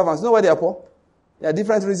civil servants, you know why they are poor? There are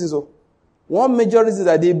different reasons. One major reason is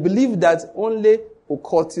that they believe that only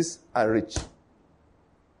occultists are rich.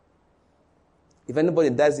 If anybody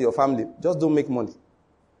dies in your family, just don't make money.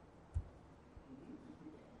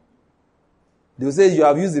 They will say you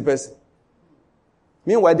have used the person.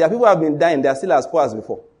 Meanwhile, there are people who have been dying, they are still as poor as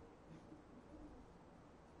before.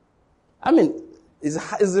 I mean, it's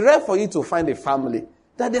rare for you to find a family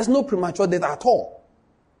that there's no premature death at all.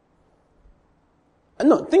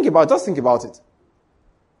 No, just think about it.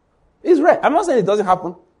 It's rare. I'm not saying it doesn't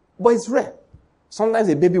happen, but it's rare. Sometimes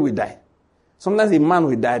a baby will die. Sometimes a man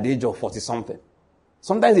will die at the age of 40-something.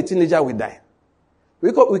 Sometimes a teenager will die.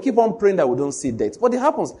 We keep on praying that we don't see death. But it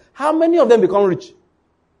happens. How many of them become rich?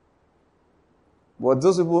 But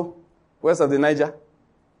those people west of the Niger,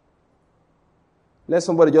 let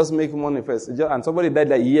somebody just make money first. And somebody died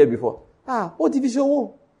like a year before. What if he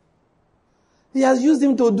show? He has used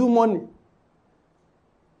him to do money.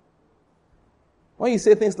 When you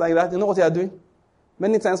say things like that, you know what you are doing?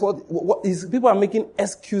 Many times what is people are making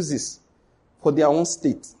excuses for their own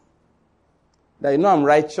state. That I'm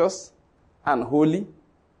righteous and holy.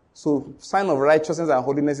 So sign of righteousness and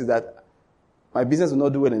holiness is that my business will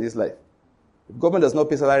not do well in this life. If government does not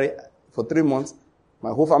pay salary for 3 months,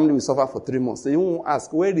 my whole family will suffer for 3 months. So you won't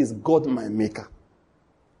ask, where is God my maker?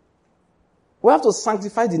 We have to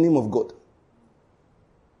sanctify the name of God.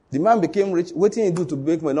 The man became rich. What did he do to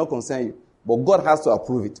make money not concern you? But God has to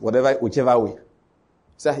approve it, whichever way.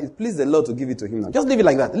 So it please the Lord to give it to him now. Just leave it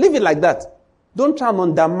like that. Leave it like that. Don't try and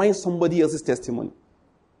undermine somebody else's testimony.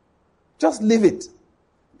 Just leave it.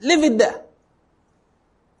 Leave it there.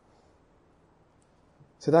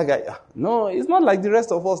 So that guy, no, it's not like the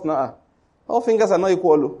rest of us now. All fingers are not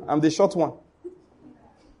equal. I'm the short one.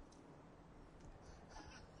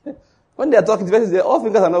 When they are talking to me, all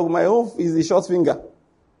fingers are not equal. My own is the short finger.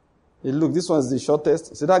 Hey, look, this one is the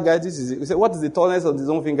shortest. So that guy, he said, what is the tallness of his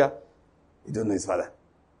own finger? You don't know his father.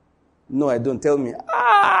 No, I don't. Tell me.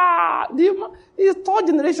 He's third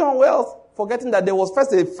generation wealth, forgetting that there was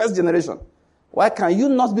first a first generation. Why can you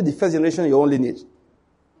not be the first generation you only need?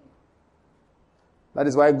 That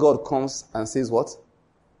is why God comes and says what?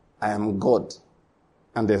 I am God,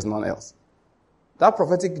 and there's none else. That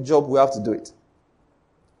prophetic job, we have to do it.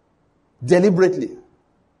 Deliberately.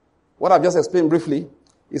 What I've just explained briefly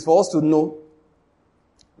is for us to know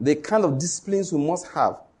the kind of disciplines we must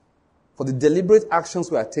have for the deliberate actions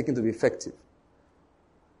we are taking to be effective.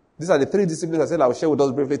 These are the 3 disciplines I said I will share with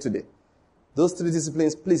us briefly today. Those 3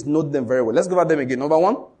 disciplines, please note them very well. Let's go over them again. Number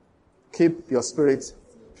 1, keep your spirit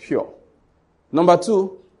pure. Number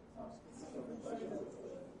 2,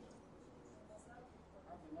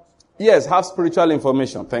 yes, have spiritual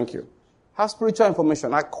information. Thank you. Have spiritual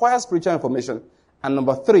information. Acquire spiritual information. And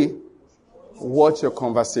number 3, watch your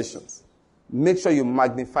conversations. Make sure you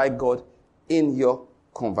magnify God in your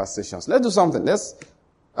conversations. Let's do something.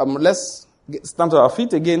 Let's stand to our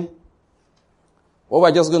feet again. What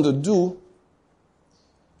we're just going to do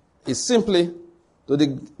is simply to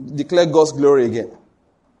declare God's glory again.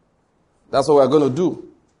 That's what we're going to do.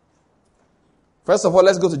 First of all,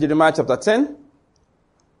 let's go to Jeremiah chapter 10.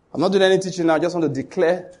 I'm not doing any teaching now. I just want to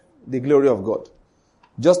declare the glory of God.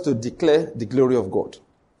 Just to declare the glory of God.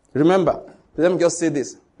 Remember, let me just say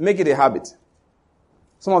this. Make it a habit.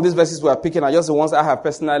 Some of these verses we are picking are just the ones I have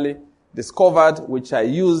personally discovered, which I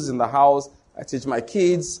use in the house. I teach my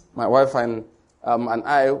kids, my wife and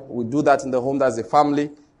I. We do that in the home. That's a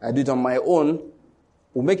family. I do it on my own.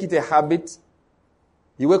 We make it a habit.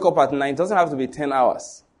 You wake up at 9. It doesn't have to be 10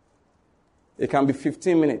 hours. It can be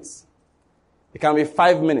 15 minutes. It can be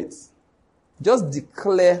 5 minutes. Just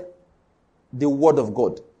declare the word of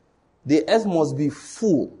God. The earth must be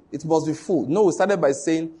full. It must be full. No, we started by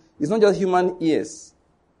saying it's not just human ears.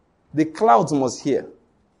 The clouds must hear.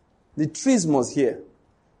 The trees must hear.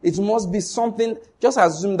 It must be something. Just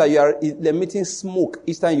assume that you are emitting smoke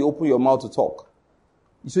each time you open your mouth to talk.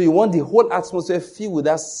 So you want the whole atmosphere filled with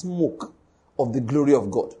that smoke of the glory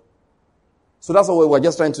of God. So that's what we're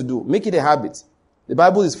just trying to do. Make it a habit. The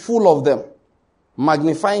Bible is full of them.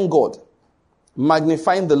 Magnifying God.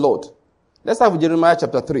 Magnifying the Lord. Let's start with Jeremiah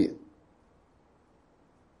chapter 3.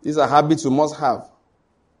 These are habits we must have.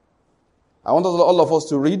 I want all of us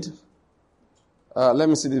to read. Let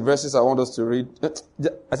me see the verses I want us to read.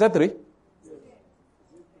 I said 3?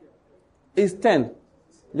 It's 10.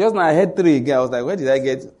 Just now I heard 3 again. I was like, where did I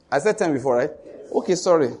get? I said 10 before, right? Okay,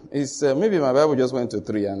 sorry. It's maybe my Bible just went to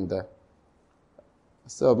 3 and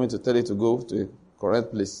instead of me to tell it to go to a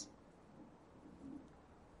correct place.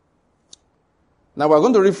 Now we're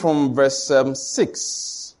going to read from verse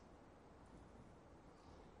 6.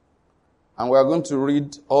 And we are going to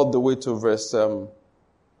read all the way to verse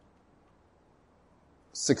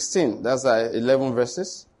 16. That's 11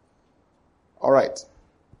 verses. All right.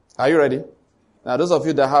 Are you ready? Now, those of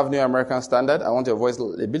you that have New American Standard, I want your voice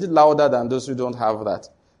a bit louder than those who don't have that.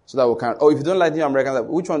 So that we can... Oh, if you don't like New American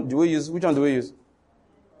Standard, which one do we use?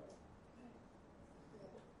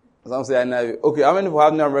 Some say NIV. Okay, how many people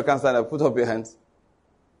have New American Standard? Put up your hands.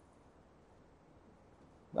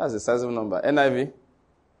 That's a sizable number. NIV?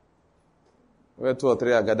 Where 2 or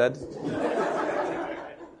 3 are gathered.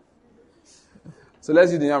 So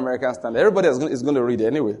let's use the New American Standard. Everybody is going to read it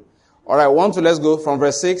anyway. All right, let's go from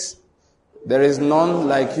verse 6. There is none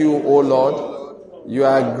like you, O Lord. You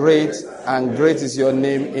are great, and great is your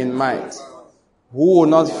name in might. Who will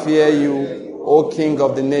not fear you, O King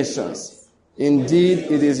of the nations? Indeed,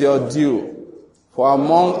 it is your due. For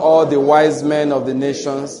among all the wise men of the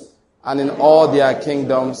nations, and in all their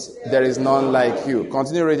kingdoms, there is none like you.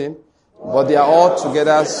 Continue reading. But they are all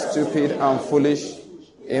together stupid and foolish.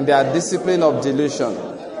 In their discipline of delusion,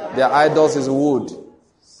 their idols is wood.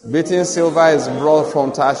 Beaten silver is brought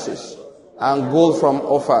from Tarshish, and gold from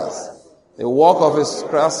Ophir. The work of a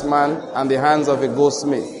craftsman and the hands of a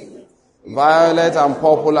goldsmith. Violet and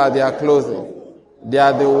purple are their clothing. They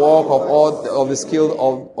are the work of all of the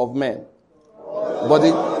skill of men. But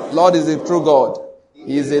the Lord is the true God.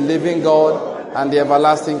 He is a living God and the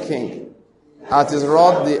everlasting King. At his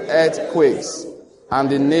wrath the earth quakes, and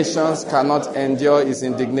the nations cannot endure his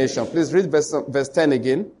indignation. Please read verse 10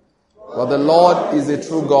 again. But the Lord is a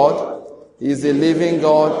true God. He is a living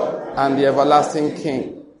God and the everlasting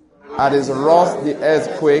King. At his wrath the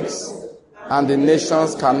earth quakes, and the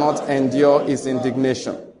nations cannot endure his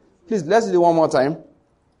indignation. Please, let's do it one more time.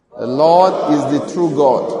 The Lord is the true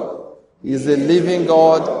God. He is the living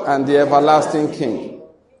God and the everlasting King.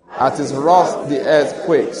 At his wrath the earth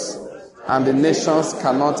quakes, and the nations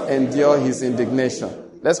cannot endure his indignation.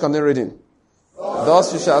 Let's continue reading.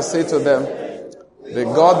 Thus you shall say to them, the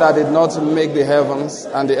God that did not make the heavens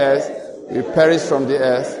and the earth will perish from the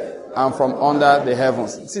earth, and from under the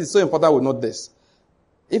heavens. See, it's so important we note this.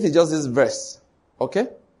 If it's just this verse, okay?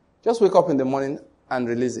 Just wake up in the morning and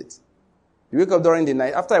release it. You wake up during the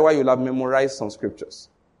night. After a while, you'll have memorized some scriptures.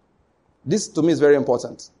 This, to me, is very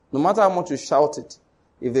important. No matter how much you shout it,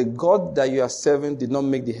 if the God that you are serving did not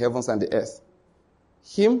make the heavens and the earth,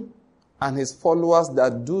 him and his followers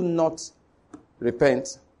that do not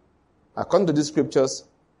repent, according to these scriptures,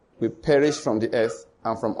 will perish from the earth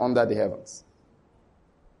and from under the heavens.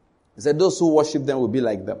 He said, those who worship them will be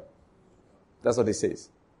like them. That's what he says.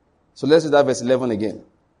 So let's read that verse 11 again.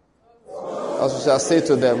 As we shall say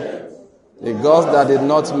to them, the gods that did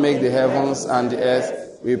not make the heavens and the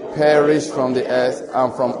earth will perish from the earth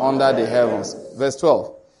and from under the heavens. Verse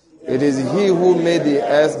 12. It is he who made the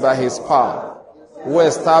earth by his power, who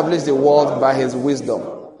established the world by his wisdom,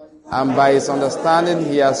 and by his understanding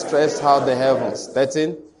he has stretched out the heavens.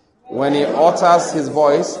 13. When he utters his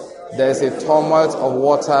voice, there is a tumult of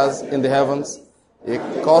waters in the heavens. He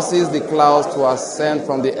causes the clouds to ascend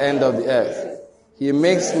from the end of the earth. He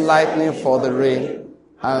makes lightning for the rain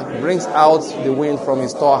and brings out the wind from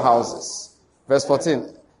his storehouses. Verse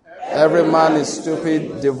 14. Every man is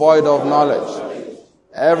stupid, devoid of knowledge.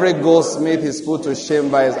 Every goldsmith is put to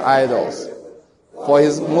shame by his idols. For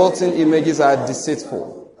his molten images are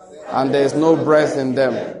deceitful, and there is no breath in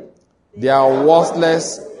them. They are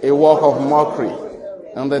worthless, a work of mockery.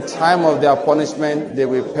 In the time of their punishment, they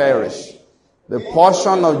will perish. The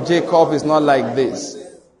portion of Jacob is not like this,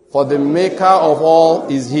 for the maker of all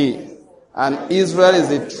is he, and Israel is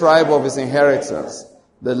the tribe of his inheritance.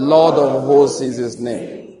 The Lord of hosts is his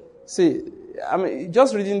name. See,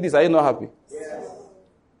 just reading this, are you not happy?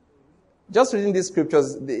 Just reading these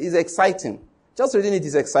scriptures is exciting. Just reading it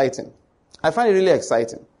is exciting. I find it really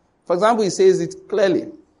exciting. For example, he says it clearly.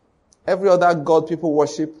 Every other god people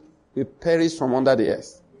worship will perish from under the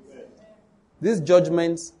earth. These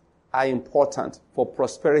judgments are important for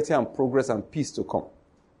prosperity and progress and peace to come.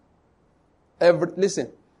 Listen,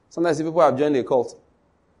 sometimes people have joined a cult.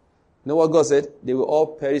 You know what God said? They will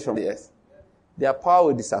all perish from the earth. Their power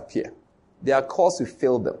will disappear. Their cause will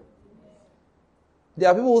fail them. There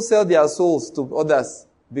are people who sell their souls to others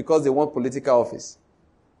because they want political office.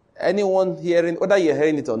 Anyone hearing, whether you're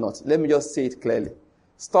hearing it or not, let me just say it clearly.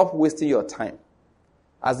 Stop wasting your time.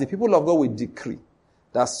 As the people of God will decree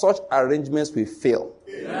that such arrangements will fail.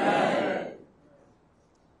 Amen.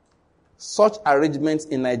 Such arrangements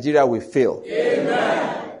in Nigeria will fail.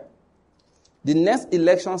 Amen. The next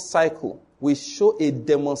election cycle will show a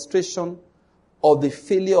demonstration of the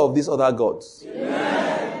failure of these other gods.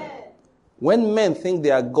 Amen. When men think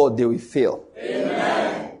they are God, they will fail.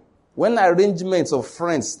 Amen. When arrangements of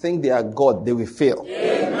friends think they are God, they will fail.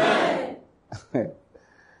 Amen.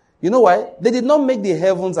 You know why? They did not make the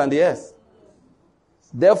heavens and the earth.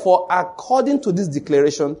 Therefore, according to this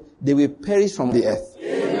declaration, they will perish from the earth.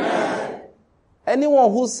 Amen.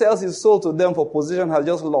 Anyone who sells his soul to them for position has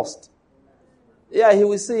just lost. Yeah, he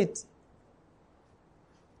will see it.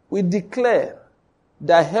 We declare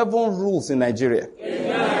that heaven rules in Nigeria.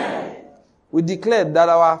 Amen. We declare that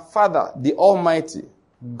our Father, the Almighty,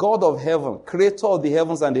 God of heaven, creator of the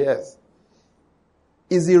heavens and the earth,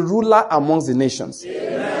 is a ruler amongst the nations.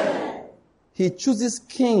 Amen. He chooses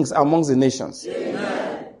kings amongst the nations.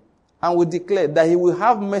 Amen. And we declare that he will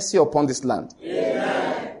have mercy upon this land.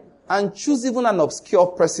 Amen. And choose even an obscure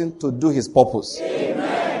person to do his purpose.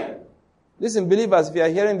 Amen. Listen, believers, if you are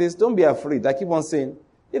hearing this, don't be afraid. I keep on saying,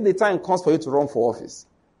 if the time comes for you to run for office,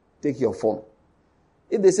 take your form.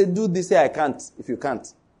 If they say, do this, say, I can't. If you can't.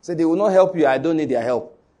 Say, they will not help you. I don't need their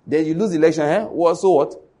help. Then you lose the election. So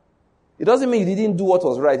what? It doesn't mean you didn't do what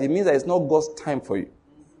was right. It means that it's not God's time for you.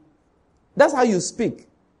 That's how you speak.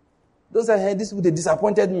 Those are, hey, these people, they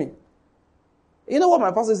disappointed me. You know what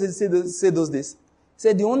my pastor said those days? He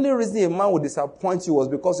said, the only reason a man would disappoint you was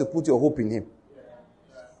because you put your hope in him.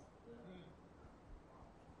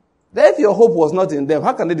 Then if your hope was not in them,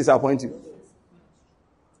 how can they disappoint you?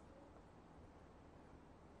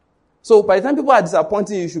 So by the time people are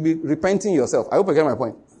disappointing you, you should be repenting yourself. I hope I get my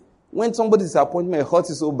point. When somebody disappoints me, it hurts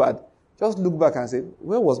you so bad, just look back and say,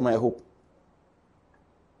 where was my hope?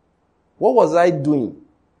 What was I doing?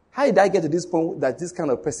 How did I get to this point that this kind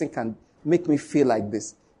of person can make me feel like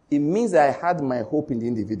this? It means that I had my hope in the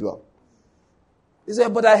individual. He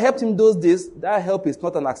said, but I helped him those days. That help is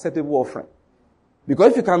not an acceptable offering.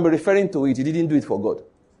 Because if you can be referring to it, you didn't do it for God.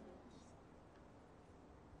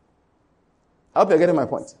 I hope you're getting my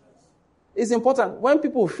point. It's important. When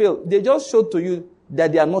people fail, they just show to you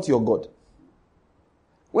that they are not your God.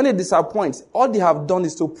 When they disappoint, all they have done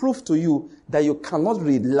is to prove to you that you cannot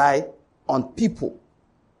rely on people.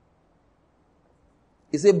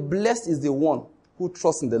 He said, blessed is the one who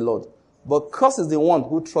trusts in the Lord, but cursed is the one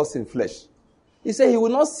who trusts in flesh. He said he will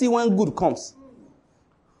not see when good comes.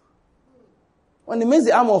 When he makes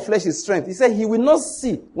the arm of flesh his strength, he said he will not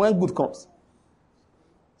see when good comes.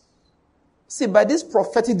 See, by these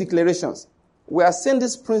prophetic declarations, we are saying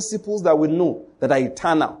these principles that we know that are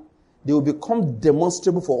eternal. They will become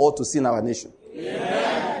demonstrable for all to see in our nation.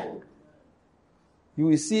 Amen. You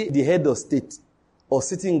will see the head of state or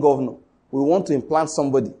sitting governor will want to implant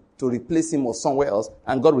somebody to replace him or somewhere else,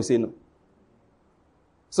 and God will say no.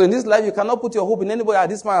 So in this life, you cannot put your hope in anybody.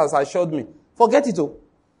 This man has assured me. Forget it all.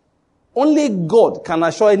 Only God can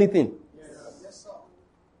assure anything. Yes,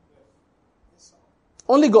 sir.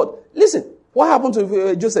 Only God. Listen, what happened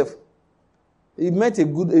to Joseph? He met a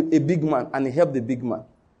big man, and he helped the big man.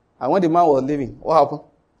 And when the man was leaving, what happened?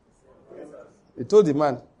 He told the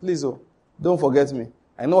man, please, don't forget me.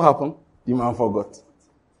 And what happened? The man forgot.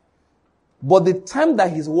 But the time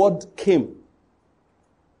that his word came,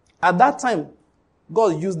 at that time,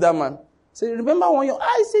 God used that man. Say, remember when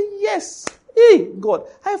I said, yes. Hey, God,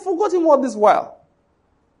 I forgot him all this while.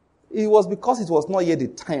 It was because it was not yet the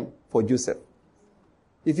time for Joseph.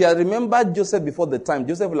 If you had remembered Joseph before the time,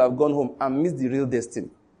 Joseph will have gone home and missed the real destiny.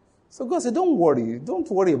 So God said, don't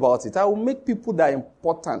worry about it. I will make people that are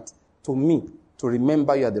important to me to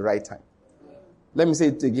remember you at the right time. Let me say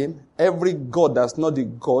it again. Every God that's not the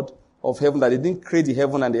God of heaven, that they didn't create the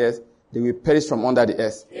heaven and the earth, they will perish from under the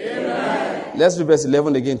earth. Amen. Let's read verse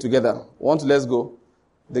 11 again together. Let's go.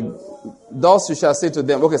 Thus you shall say to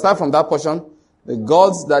them. Okay, start from that portion. The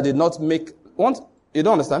gods that did not make... You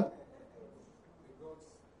don't understand?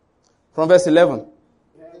 From verse 11.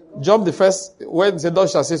 Jump the first... Where the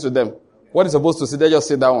thus shall say to them. What is supposed to say? They just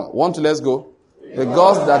say that one. Let's go. The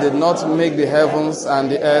gods that did not make the heavens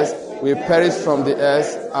and the earth will perish from the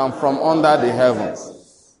earth and from under the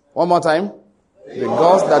heavens. One more time. The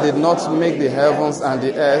gods that did not make the heavens and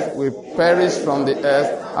the earth will perish from the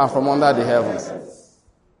earth and from under the heavens.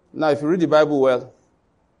 Now, if you read the Bible well,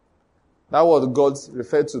 that word gods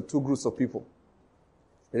refers to two groups of people.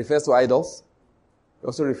 It refers to idols. It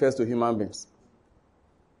also refers to human beings.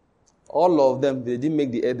 All of them, they didn't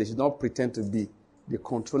make the earth. They should not pretend to be the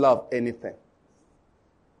controller of anything.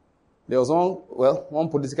 There was one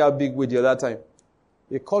political bigwig the other time.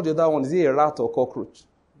 He called the other one, is he a rat or cockroach?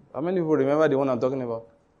 How many people remember the one I'm talking about?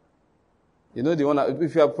 You know the one,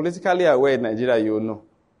 if you are politically aware in Nigeria, you will know.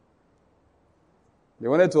 They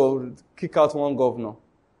wanted to kick out one governor,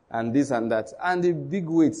 and this and that. And the big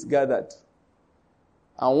wigs gathered.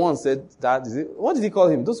 And one said, what did he call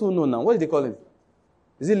him? Those who know now, what did he call him?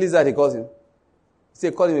 Is it lizard he calls him?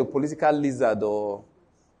 He call him a political lizard or...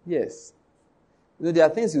 Yes. You know, there are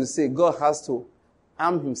things you say, God has to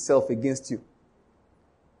arm himself against you.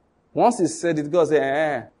 Once he said it, God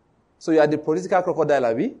said, So you are the political crocodile,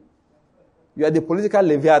 Abi? You are the political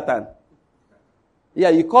Leviathan. Yeah,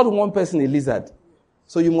 you called one person a lizard.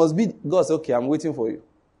 So you must be... God said, okay, I'm waiting for you.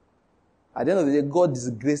 At the end of the day, God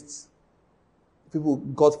disgraced people,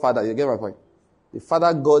 Godfather. You get my point? The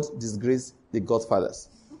Father God disgraced the Godfathers.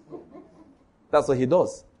 That's what he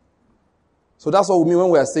does. So that's what we mean when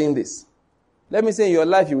we are saying this. Let me say in your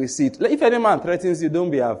life you will see it. If any man threatens you, don't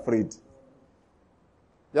be afraid.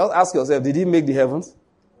 Just ask yourself, did he make the heavens?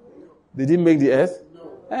 Did he make the earth?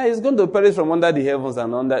 No. He's going to perish from under the heavens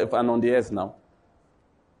and on the earth now.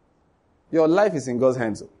 Your life is in God's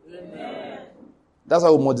hands. Amen. That's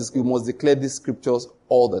why we must declare these scriptures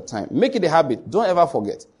all the time. Make it a habit. Don't ever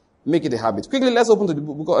forget. Make it a habit. Quickly, let's open to the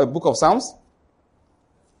book of Psalms.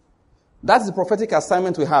 That's the prophetic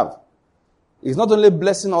assignment we have. It's not only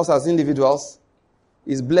blessing us as individuals,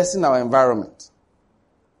 it's blessing our environment.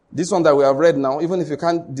 This one that we have read now, even if you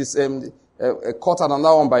can't cut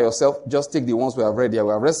another one by yourself, just take the ones we have read here.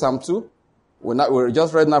 We have read Psalm 2. We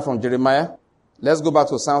just read now from Jeremiah. Let's go back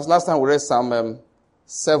to Psalms. Last time we read Psalm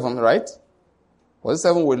 7, right? Was it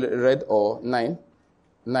 7 we read or 9?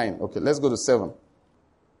 9. Okay, let's go to 7.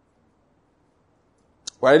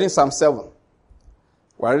 We're reading Psalm 7.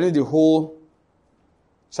 We're reading the whole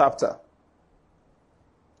chapter.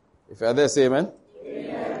 If you're there, say amen.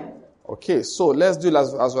 Amen. Okay, so let's do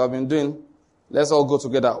as we have been doing. Let's all go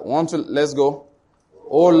together. Let's go.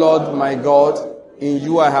 O Lord, my God, in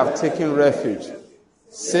you I have taken refuge.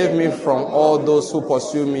 Save me from all those who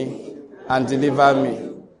pursue me and deliver me.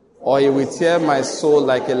 Or he will tear my soul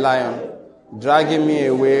like a lion, dragging me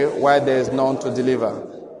away while there is none to deliver.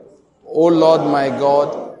 O Lord, my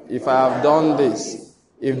God, if I have done this,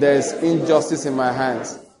 if there is injustice in my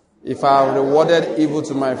hands, if I have rewarded evil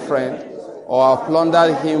to my friend, or have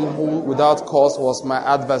plundered him who without cause was my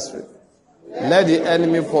adversary, let the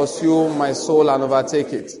enemy pursue my soul and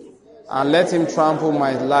overtake it, and let him trample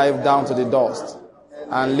my life down to the dust.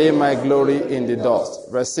 and lay my glory in the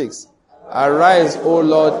dust. Verse 6. Arise, O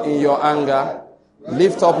Lord, in your anger.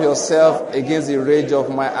 Lift up yourself against the rage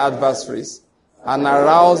of my adversaries, and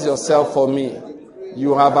arouse yourself for me.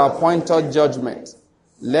 You have appointed judgment.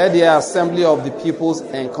 Let the assembly of the peoples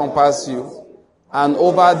encompass you, and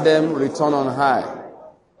over them return on high.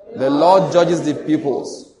 The Lord judges the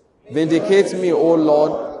peoples. Vindicate me, O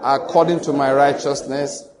Lord, according to my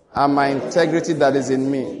righteousness and my integrity that is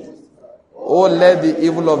in me. O let the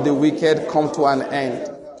evil of the wicked come to an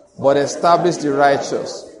end, but establish the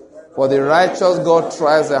righteous. For the righteous God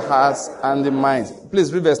tries the hearts and the minds.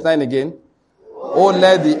 Please read verse 9 again. O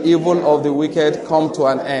let the evil of the wicked come to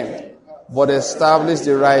an end, but establish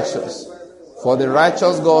the righteous. For the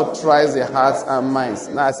righteous God tries the hearts and minds.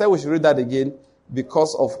 Now I said we should read that again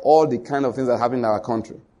because of all the kind of things that happen in our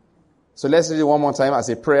country. So let's read it one more time as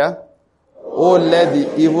a prayer. O let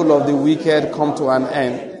the evil of the wicked come to an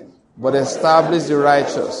end, but establish the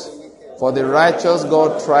righteous. For the righteous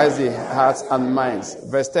God tries the hearts and minds.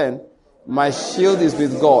 Verse 10. My shield is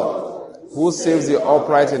with God, who saves the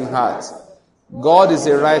upright in heart. God is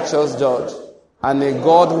a righteous judge, and a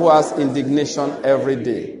God who has indignation every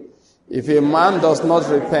day. If a man does not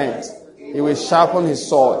repent, he will sharpen his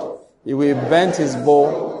sword. He will bend his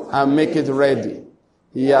bow and make it ready.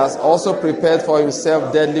 He has also prepared for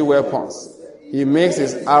himself deadly weapons. He makes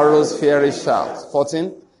his arrows fiery sharp.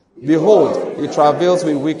 14. Behold, he travails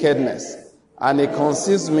with wickedness, and he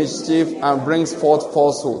conceives mischief and brings forth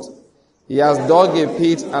falsehood. He has dug a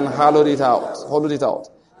pit and hollowed it out,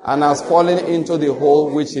 and has fallen into the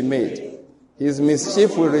hole which he made. His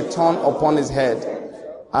mischief will return upon his head,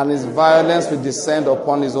 and his violence will descend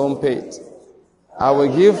upon his own pate. I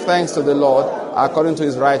will give thanks to the Lord according to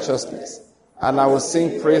his righteousness, and I will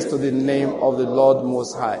sing praise to the name of the Lord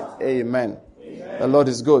Most High. Amen. The Lord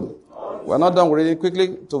is good. We're not done reading quickly.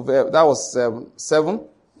 That was 7.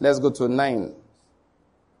 Let's go to 9.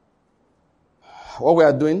 What we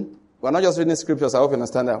are doing, we're not just reading scriptures. I hope you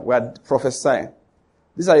understand that. We are prophesying.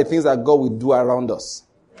 These are the things that God will do around us.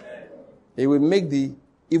 He will make the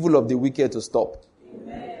evil of the wicked to stop.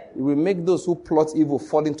 He will make those who plot evil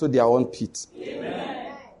fall into their own pit.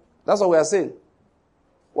 That's what we are saying.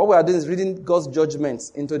 What we are doing is reading God's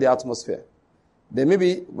judgments into the atmosphere. Then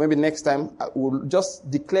maybe next time we'll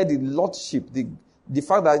just declare the lordship, the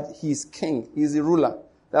fact that he is king, he is the ruler.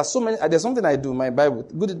 There's something I do in my Bible.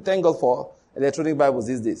 Good, thank God for electronic Bibles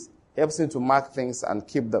these days. It helps me to mark things and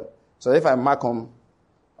keep them. So if I mark on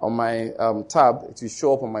my tab, it will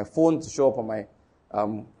show up on my phone, it will show up on my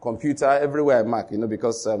computer, everywhere I mark,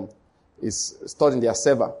 because it's stored in their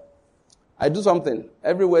server. I do something.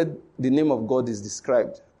 Everywhere the name of God is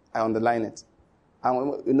described, I underline it.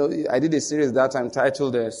 And, I did a series that time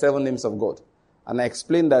titled 7 Names of God. And I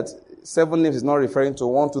explained that 7 names is not referring to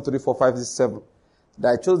 1, 2, 3, 4, 5, 6, 7. That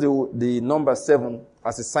I chose the number 7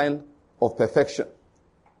 as a sign of perfection.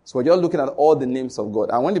 So we're just looking at all the names of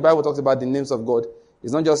God. And when the Bible talks about the names of God,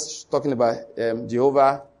 it's not just talking about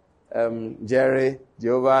Jehovah, Jireh,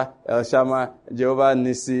 Jehovah El Shammah, Jehovah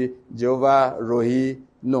Nissi, Jehovah Rohi.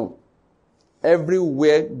 No.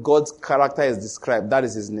 Everywhere God's character is described, that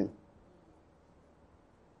is his name.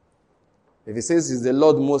 If he says he's the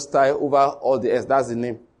Lord Most High over all the earth, that's the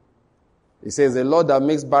name. He says the Lord that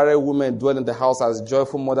makes barren women dwell in the house as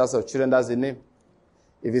joyful mothers of children, that's the name.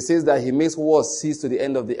 If he says that he makes wars cease to the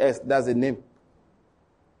end of the earth, that's the name.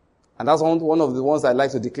 And that's one of the ones I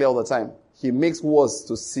like to declare all the time. He makes wars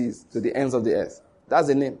to cease to the ends of the earth. That's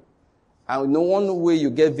the name. And one way you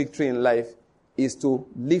get victory in life is to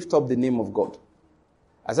lift up the name of God.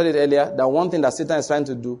 I said it earlier, that one thing that Satan is trying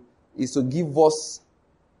to do is to give us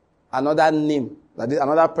another name, that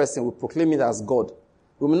another person will proclaim it as God.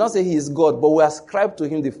 We may not say he is God, but we ascribe to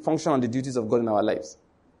him the function and the duties of God in our lives.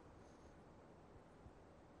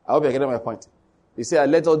 I hope you're getting my point. You say, I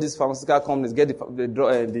let all these pharmaceutical companies get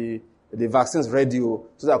the vaccines ready so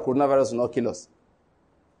that coronavirus will not kill us.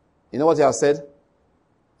 You know what you have said?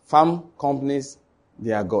 Farm companies,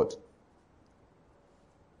 they are God.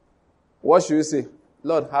 What should you say?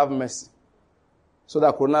 Lord, have mercy, so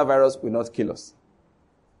that coronavirus will not kill us.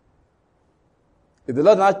 If the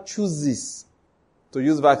Lord now chooses to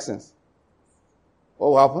use vaccines, what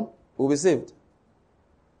will happen? We'll be saved.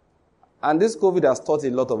 And this COVID has taught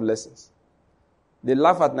a lot of lessons. They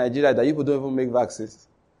laugh at Nigeria that people don't even make vaccines.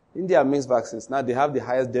 India makes vaccines. Now they have the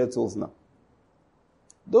highest death tolls now.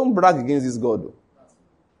 Don't brag against this God, though.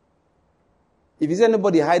 If you see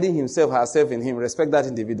anybody hiding himself, herself in him, respect that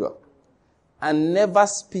individual. And never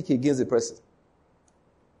speak against the person.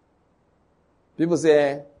 People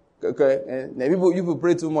say, you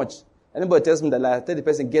pray too much. Anybody tells me that I tell the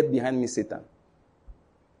person, get behind me, Satan.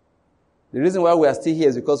 The reason why we are still here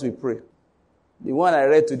is because we pray. The one I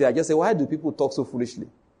read today, I just say, why do people talk so foolishly?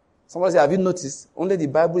 Somebody said, have you noticed? Only the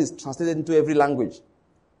Bible is translated into every language.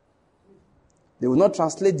 They will not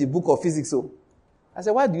translate the book of physics. So I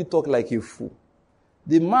said, why do you talk like a fool?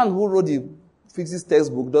 The man who wrote the physics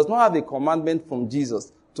textbook does not have a commandment from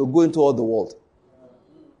Jesus to go into all the world.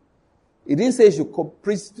 He didn't say he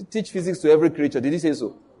should teach physics to every creature. Did he say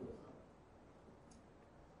so?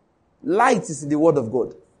 Light is the word of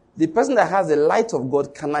God. The person that has the light of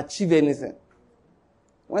God can achieve anything.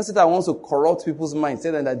 When Satan wants to corrupt people's minds,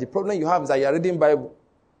 say that the problem you have is that you are reading Bible.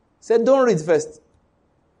 Say, don't read first.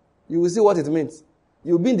 You will see what it means.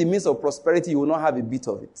 You will be in the midst of prosperity, you will not have a bit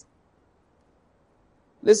of it.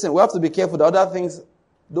 Listen, we have to be careful that other things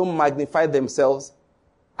don't magnify themselves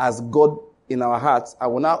as God in our hearts. I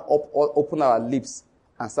will now open our lips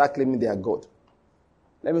and start claiming they are God.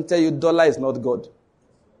 Let me tell you, dollar is not God.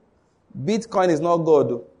 Bitcoin is not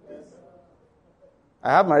God.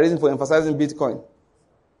 I have my reason for emphasizing Bitcoin.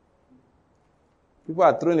 People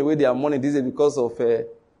are throwing away their money these days because of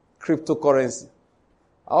cryptocurrency.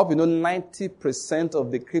 I hope you know 90%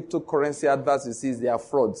 of the cryptocurrency adverts you see, they are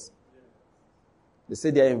frauds. They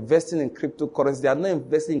say they are investing in cryptocurrency. They are not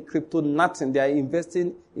investing in crypto nothing. They are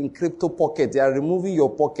investing in crypto pocket. They are removing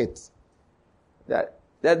your pocket. They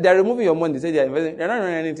are removing your money. They say they are investing. They are not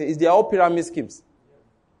doing anything. They are all pyramid schemes.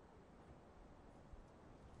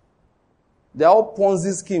 They are all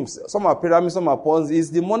Ponzi schemes. Some are pyramid, some are Ponzi. It's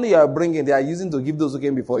the money you are bringing, they are using to give those who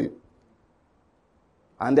came before you.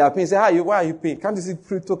 And they are paying. Say, why are you paying? Can't you see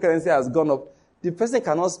cryptocurrency has gone up? The person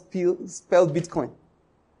cannot spell Bitcoin.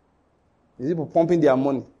 These people pumping their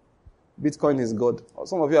money. Bitcoin is God.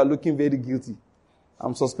 Some of you are looking very guilty.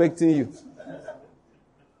 I'm suspecting you.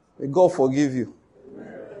 May God forgive you.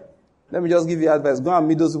 Let me just give you advice. Go and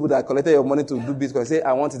meet those people that collected your money to do Bitcoin. Say,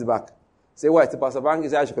 I want it back. Say, why? The Pastor Bank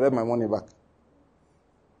say I should collect my money back.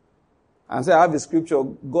 And say, I have the scripture,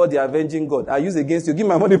 God the avenging God. I use against you. Give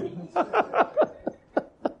my money.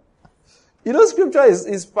 You know, scripture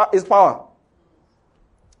is power.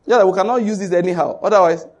 Yeah, we cannot use this anyhow.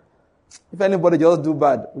 Otherwise, if anybody just do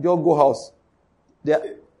bad, we just go house. Die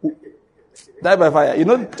by fire. You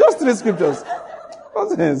know, just 3 scriptures.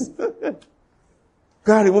 Nonsense.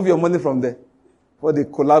 Go and remove your money from there before they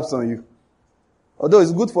collapse on you. Although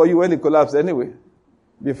it's good for you when it collapses anyway.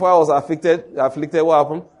 Before I was afflicted, what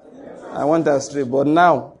happened? I went astray. But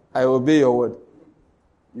now, I obey your word.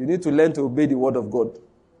 You need to learn to obey the word of God.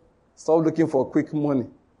 Stop looking for quick money.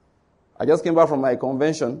 I just came back from my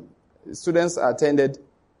convention. Students attended.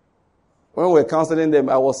 When we were counseling them,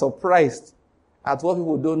 I was surprised at what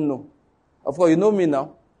people don't know. Of course, you know me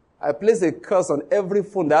now. I place a curse on every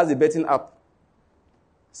phone that has a betting app.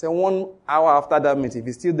 Say 1 hour after that meeting, if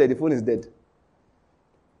it's still there, the phone is dead.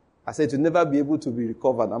 I said, you'll never be able to be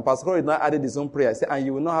recovered. And Pastor Corey now added his own prayer. I said, and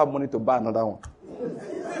you will not have money to buy another one.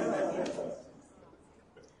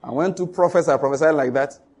 And when 2 prophets are prophesying like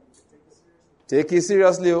that, take it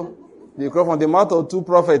seriously. Oh. You come from the mouth of 2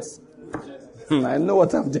 prophets. I know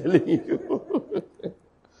what I'm telling you.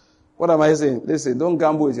 What am I saying? Listen, don't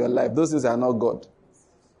gamble with your life. Those things are not God.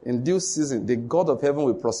 In due season, the God of heaven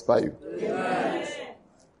will prosper you. Amen.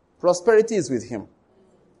 Prosperity is with him.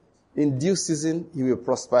 In due season, he will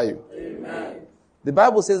prosper you. Amen. The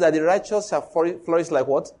Bible says that the righteous shall flourish like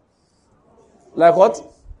what? Like what?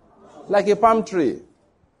 Like a palm tree.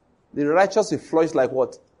 The righteous will flourish like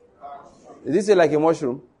what? Did he say like a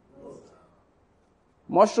mushroom?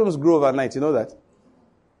 Mushrooms grow overnight, you know that?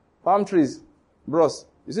 Palm trees, bros,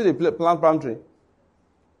 you see they plant palm tree?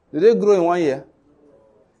 Do they grow in 1 year?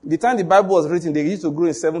 The time the Bible was written, they used to grow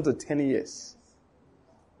in 7 to 10 years.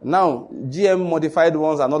 Now, GM modified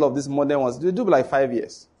ones and all of these modern ones, they do like 5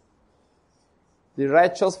 years. The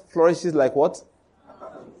righteous flourishes like what?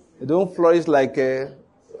 They don't flourish like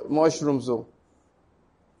mushrooms. So.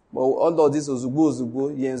 But all of this,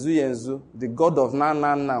 Ozubu, Yenzu, the God of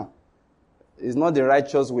now, is not the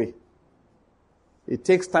righteous way. It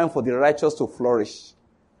takes time for the righteous to flourish.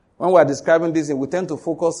 When we are describing this, we tend to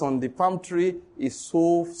focus on the palm tree is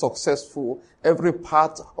so successful. Every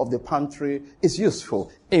part of the palm tree is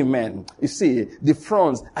useful. Amen. You see, the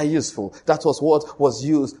fronds are useful. That was what was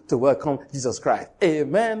used to welcome Jesus Christ.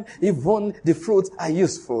 Amen. Even the fruits are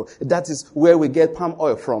useful. That is where we get palm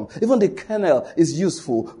oil from. Even the kernel is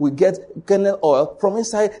useful. We get kernel oil from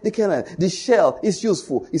inside the kernel. The shell is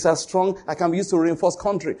useful. It's as strong as can be used to reinforce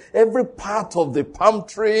concrete. Every part of the palm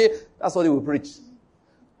tree, that's what he will preach.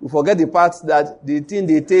 We forget the part that the thing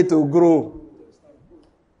they take to grow.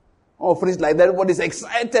 Oh, for like that, everybody's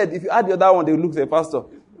excited. If you add the other one, they will look at the pastor.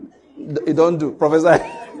 You don't do. Prophesy.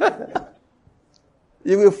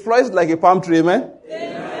 You will flourish like a palm tree, man.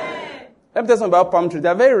 Amen. Let me tell you something about palm trees. They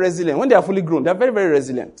are very resilient. When they are fully grown, they are very, very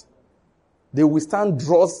resilient. They withstand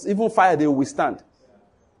droughts, even fire, they will withstand.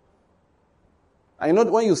 And you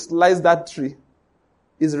know, when you slice that tree,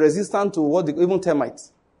 it's resistant to even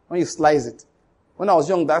termites. When you slice it. When I was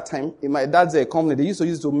young that time, in my dad's company, they used to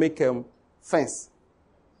use it to make fence.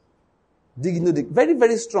 Very,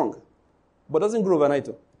 very strong. But doesn't grow overnight.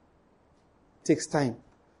 Takes time.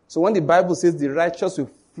 So when the Bible says the righteous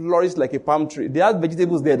will flourish like a palm tree, they had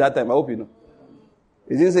vegetables there that time. I hope you know.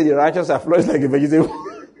 It didn't say the righteous are flourish like a vegetable.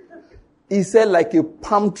 He said like a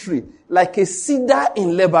palm tree, like a cedar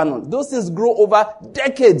in Lebanon. Those things grow over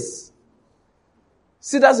decades.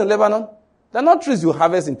 Cedars in Lebanon, they're not trees you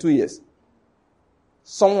harvest in 2 years.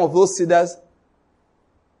 Some of those cedars,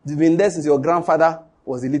 they've been there since your grandfather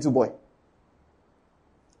was a little boy.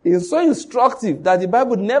 It's so instructive that the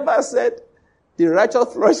Bible never said the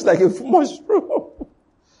righteous flourish like a mushroom.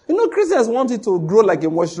 You know, Christians want it to grow like a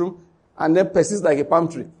mushroom and then persist like a palm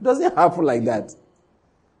tree. It doesn't happen like that.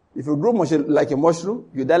 If you grow like a mushroom,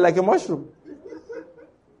 you die like a mushroom.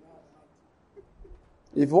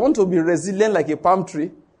 If you want to be resilient like a palm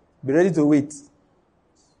tree, be ready to wait.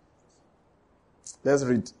 Let's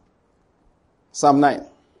read. Psalm 9.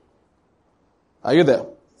 Are you there?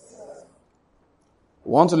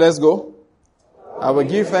 Let's go? I will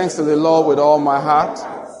give thanks to the Lord with all my heart.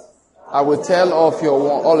 I will tell of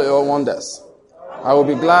all your wonders. I will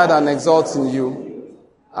be glad and exult in you.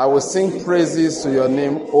 I will sing praises to your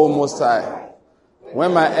name, O Most High.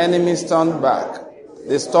 When my enemies turn back,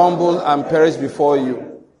 they stumble and perish before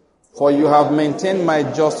you. For you have maintained my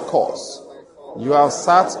just cause. You have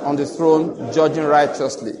sat on the throne judging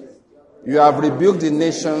righteously. You have rebuked the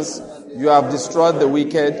nations. You have destroyed the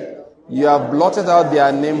wicked. You have blotted out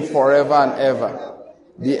their name forever and ever.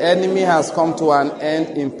 The enemy has come to an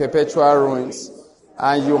end in perpetual ruins,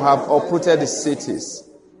 and you have uprooted the cities.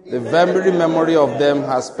 The very memory of them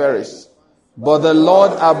has perished. But the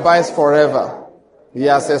Lord abides forever. He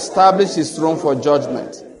has established his throne for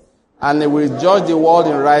judgment, and he will judge the world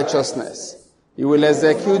in righteousness. He will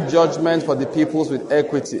execute judgment for the peoples with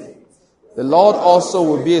equity. The Lord also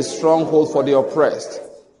will be a stronghold for the oppressed,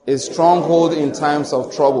 a stronghold in times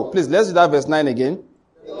of trouble. Please, let's do that verse 9 again.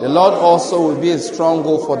 The Lord also will be a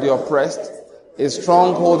stronghold for the oppressed, a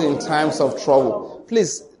stronghold in times of trouble.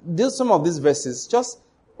 Please, some of these verses, just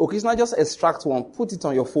occasionally just extract one, put it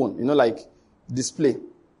on your phone, like display.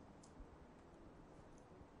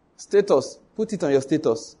 Status, put it on your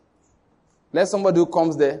status. Let somebody who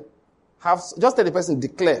comes there, just tell the person,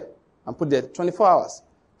 declare, and put there 24 hours.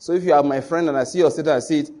 So if you are my friend and I see your status, I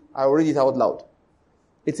see it, I will read it out loud.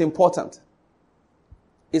 It's important.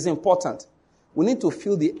 It's important. We need to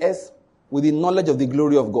fill the earth with the knowledge of the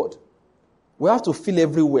glory of God. We have to fill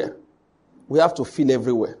everywhere. We have to fill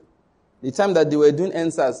everywhere. The time that they were doing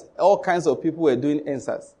answers, all kinds of people were doing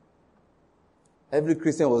answers. Every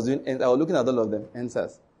Christian was doing answers. I was looking at all of them.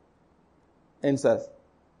 Answers. Answers.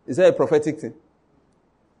 Is that a prophetic thing?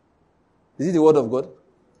 Is it the word of God?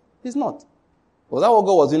 It's not. Was that what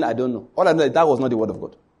God was doing? I don't know. All I know is that was not the word of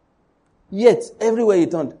God. Yet, everywhere he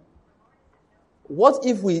turned. What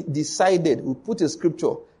if we decided, we put a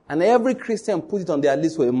scripture, and every Christian put it on their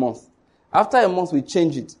list for a month? After a month, we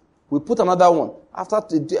change it. We put another one.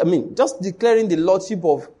 Just declaring the lordship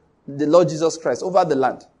of the Lord Jesus Christ over the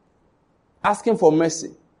land. Asking for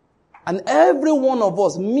mercy. And every one of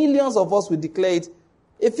us, millions of us, will declare it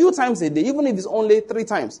a few times a day, even if it's only 3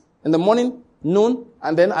 times. In the morning, noon,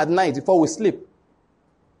 and then at night before we sleep.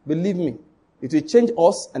 Believe me, it will change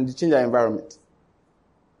us and it will change our environment.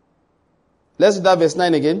 Let's do that verse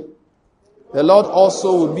 9 again. The Lord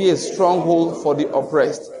also will be a stronghold for the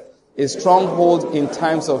oppressed, a stronghold in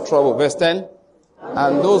times of trouble. Verse 10.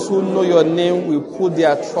 And those who know your name will put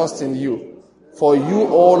their trust in you. For you,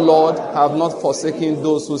 O Lord, have not forsaken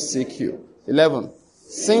those who seek you. 11.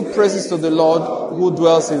 Sing praises to the Lord who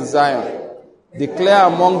dwells in Zion. Declare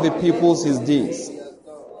among the peoples his deeds.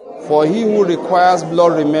 For he who requires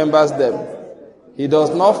blood remembers them. He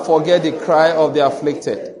does not forget the cry of the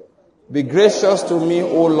afflicted. Be gracious to me,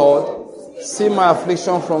 O Lord. See my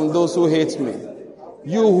affliction from those who hate me.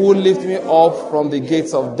 You who lift me up from the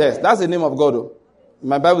gates of death. That's the name of God.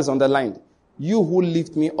 My Bible is underlined. You who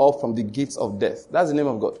lift me up from the gates of death. That's the name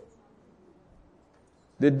of God.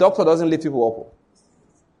 The doctor doesn't lift people up.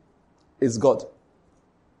 It's God.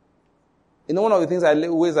 You know, one of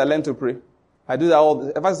the ways I learned to pray, I do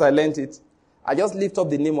that ever since I learned it, I just lift up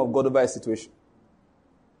the name of God over a situation.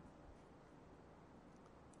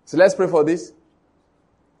 So let's pray for this.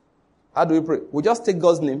 How do we pray? We just take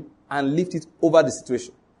God's name and lift it over the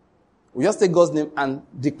situation. We just take God's name and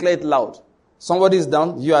declare it loud. Somebody is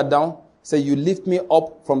down, you are down. Say, you lift me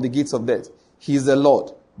up from the gates of death. He is the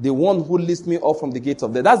Lord, the one who lifts me up from the gates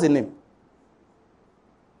of death. That's the name.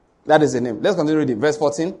 That is the name. Let's continue reading. Verse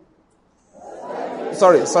 14.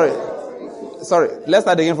 Sorry. Let's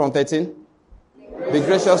start again from 13. Be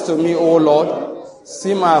gracious to me, O Lord.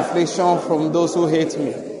 See my affliction from those who hate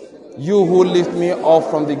me. You who lift me up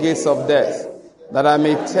from the gates of death, that I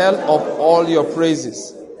may tell of all your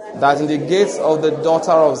praises, that in the gates of the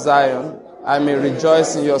daughter of Zion I may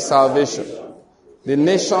rejoice in your salvation. The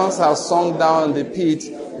nations have sunk down in the pit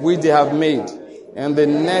which they have made, and the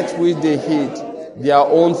net which they hid, their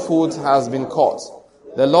own foot has been caught.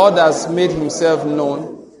 The Lord has made himself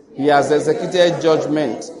known. He has executed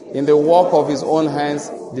judgment. In the work of his own hands,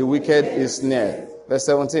 the wicked is near. Verse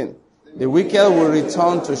 17. The wicked will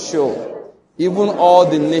return to Sheol, even all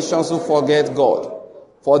the nations who forget God.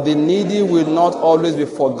 For the needy will not always be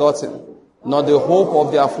forgotten, nor the hope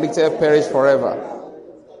of the afflicted perish forever.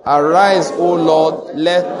 Arise, O Lord, do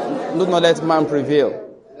not let man prevail.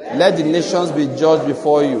 Let the nations be judged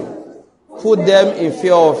before you. Put them in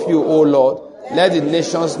fear of you, O Lord. Let the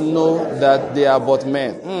nations know that they are but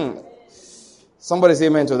men. Somebody say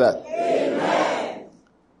amen to that.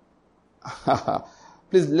 Amen.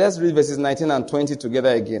 Please, let's read verses 19 and 20 together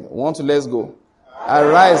again. 1, 2, let's go.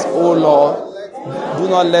 Arise, O Lord, do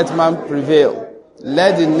not let man prevail.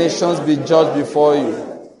 Let the nations be judged before you.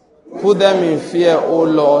 Put them in fear, O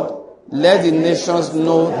Lord. Let the nations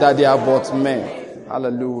know that they are but men.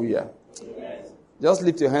 Hallelujah. Just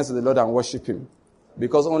lift your hands to the Lord and worship him,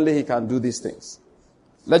 because only he can do these things.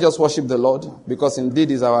 Let's just worship the Lord, because indeed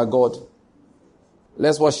he is our God.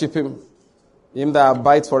 Let's worship him, him that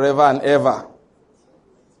abides forever and ever.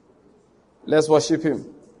 Let's worship him,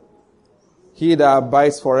 he that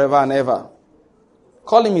abides forever and ever.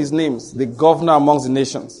 Call him his names, the governor amongst the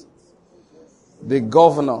nations. The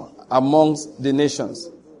governor amongst the nations.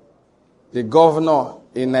 The governor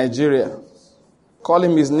in Nigeria. Call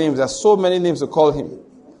him his names. There are so many names to call him.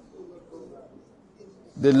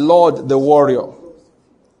 The Lord, the warrior.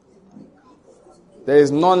 There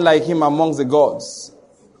is none like him amongst the gods.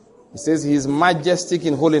 He says he is majestic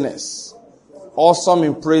in holiness, awesome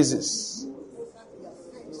in praises.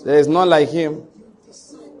 There is none like him.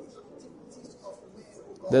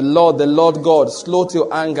 The Lord God, slow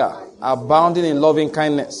to anger, abounding in loving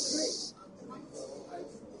kindness.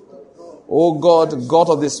 O God, God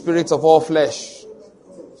of the spirits of all flesh.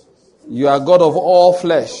 You are God of all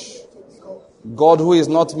flesh. God who is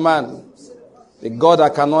not man. The God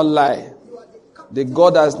that cannot lie. The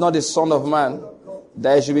God that is not the son of man,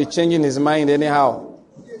 that he should be changing his mind anyhow.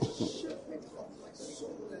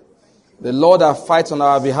 The Lord that fights on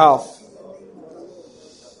our behalf.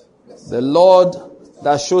 The Lord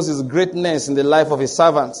that shows his greatness in the life of his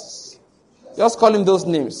servants. Just call him those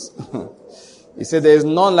names. He said, there is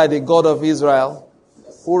none like the God of Israel,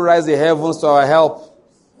 who rises the heavens to our help.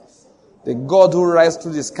 The God who rises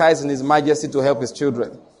through the skies in his majesty to help his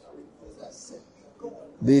children.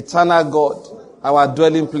 The eternal God, our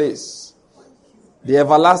dwelling place. The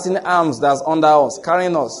everlasting arms that's under us,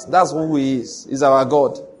 carrying us. That's who he is. He's our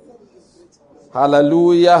God.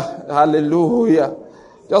 Hallelujah. Hallelujah.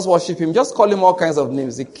 Just worship him. Just call him all kinds of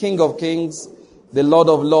names. The King of Kings, the Lord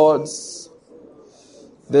of Lords,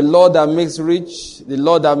 the Lord that makes rich, the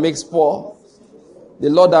Lord that makes poor, the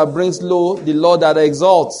Lord that brings low, the Lord that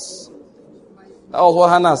exalts. That was what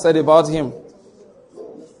Hannah said about him.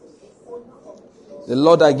 The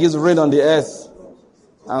Lord that gives rain on the earth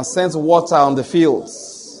and sends water on the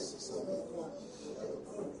fields.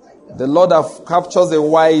 The Lord that captures the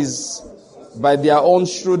wise by their own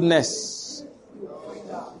shrewdness.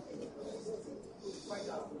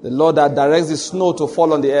 The Lord that directs the snow to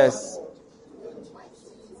fall on the earth.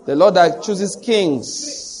 The Lord that chooses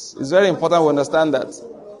kings. It's very important we understand that.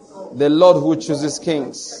 The Lord who chooses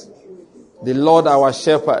kings. The Lord our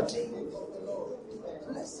shepherd.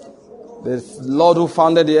 The Lord who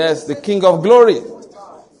founded the earth. The King of glory.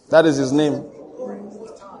 That is his name.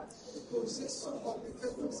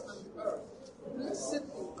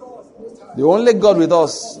 The only God with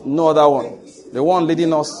us, no other one. The one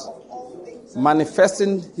leading us,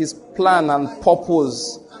 manifesting his plan and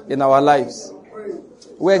purpose in our lives.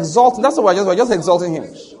 We exalt him. That's what we're just exalting him.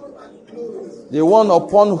 The one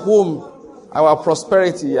upon whom our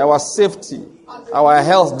prosperity, our safety, our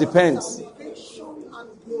health depends.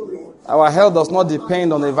 Our health does not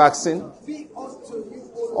depend on a vaccine,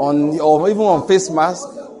 or even on face mask,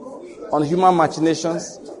 on human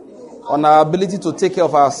machinations, on our ability to take care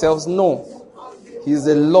of ourselves. No. He is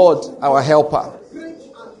the Lord our helper.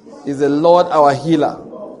 He is the Lord our healer.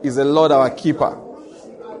 He is the Lord our keeper.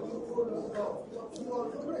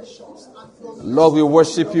 Lord, we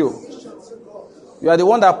worship you. You are the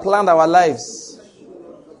one that planned our lives,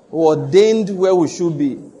 who ordained where we should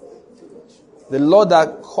be. The Lord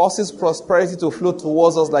that causes prosperity to flow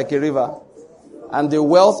towards us like a river, and the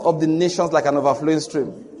wealth of the nations like an overflowing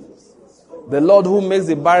stream. The Lord who makes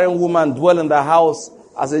the barren woman dwell in the house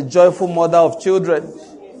as a joyful mother of children.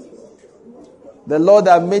 The Lord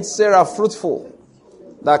that made Sarah fruitful,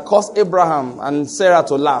 that caused Abraham and Sarah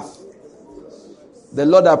to laugh. The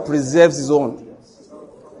Lord that preserves his own.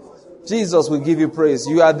 Jesus, we give you praise.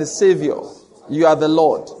 You are the Savior. You are the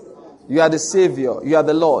Lord. You are the Savior. You are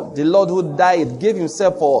the Lord. The Lord who died, gave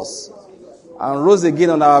himself for us, and rose again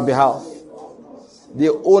on our behalf. The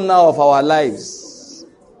owner of our lives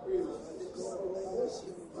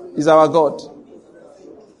is our God.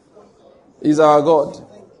 Is our God.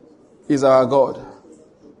 Is our God.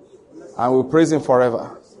 And we praise him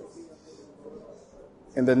forever.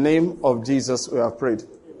 In the name of Jesus, we have prayed.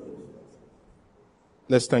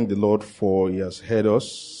 Let's thank the Lord for he has heard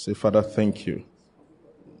us. Say, Father, thank you.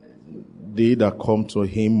 They that come to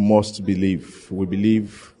him must believe. We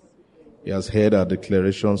believe he has heard our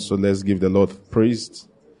declaration, so let's give the Lord praise.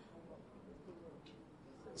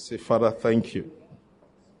 Say, Father, thank you.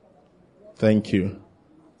 Thank you.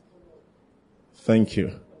 Thank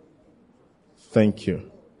you. Thank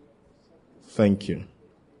you. Thank you.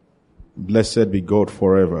 Blessed be God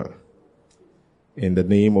forever. In the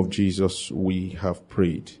name of Jesus, we have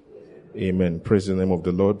prayed. Amen. Praise the name of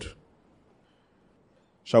the Lord.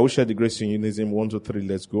 Shall we share the grace in unison? 1, 2, 3,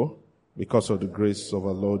 let's go. Because of the grace of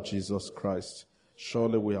our Lord Jesus Christ,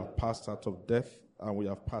 surely we have passed out of death and we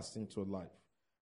have passed into life.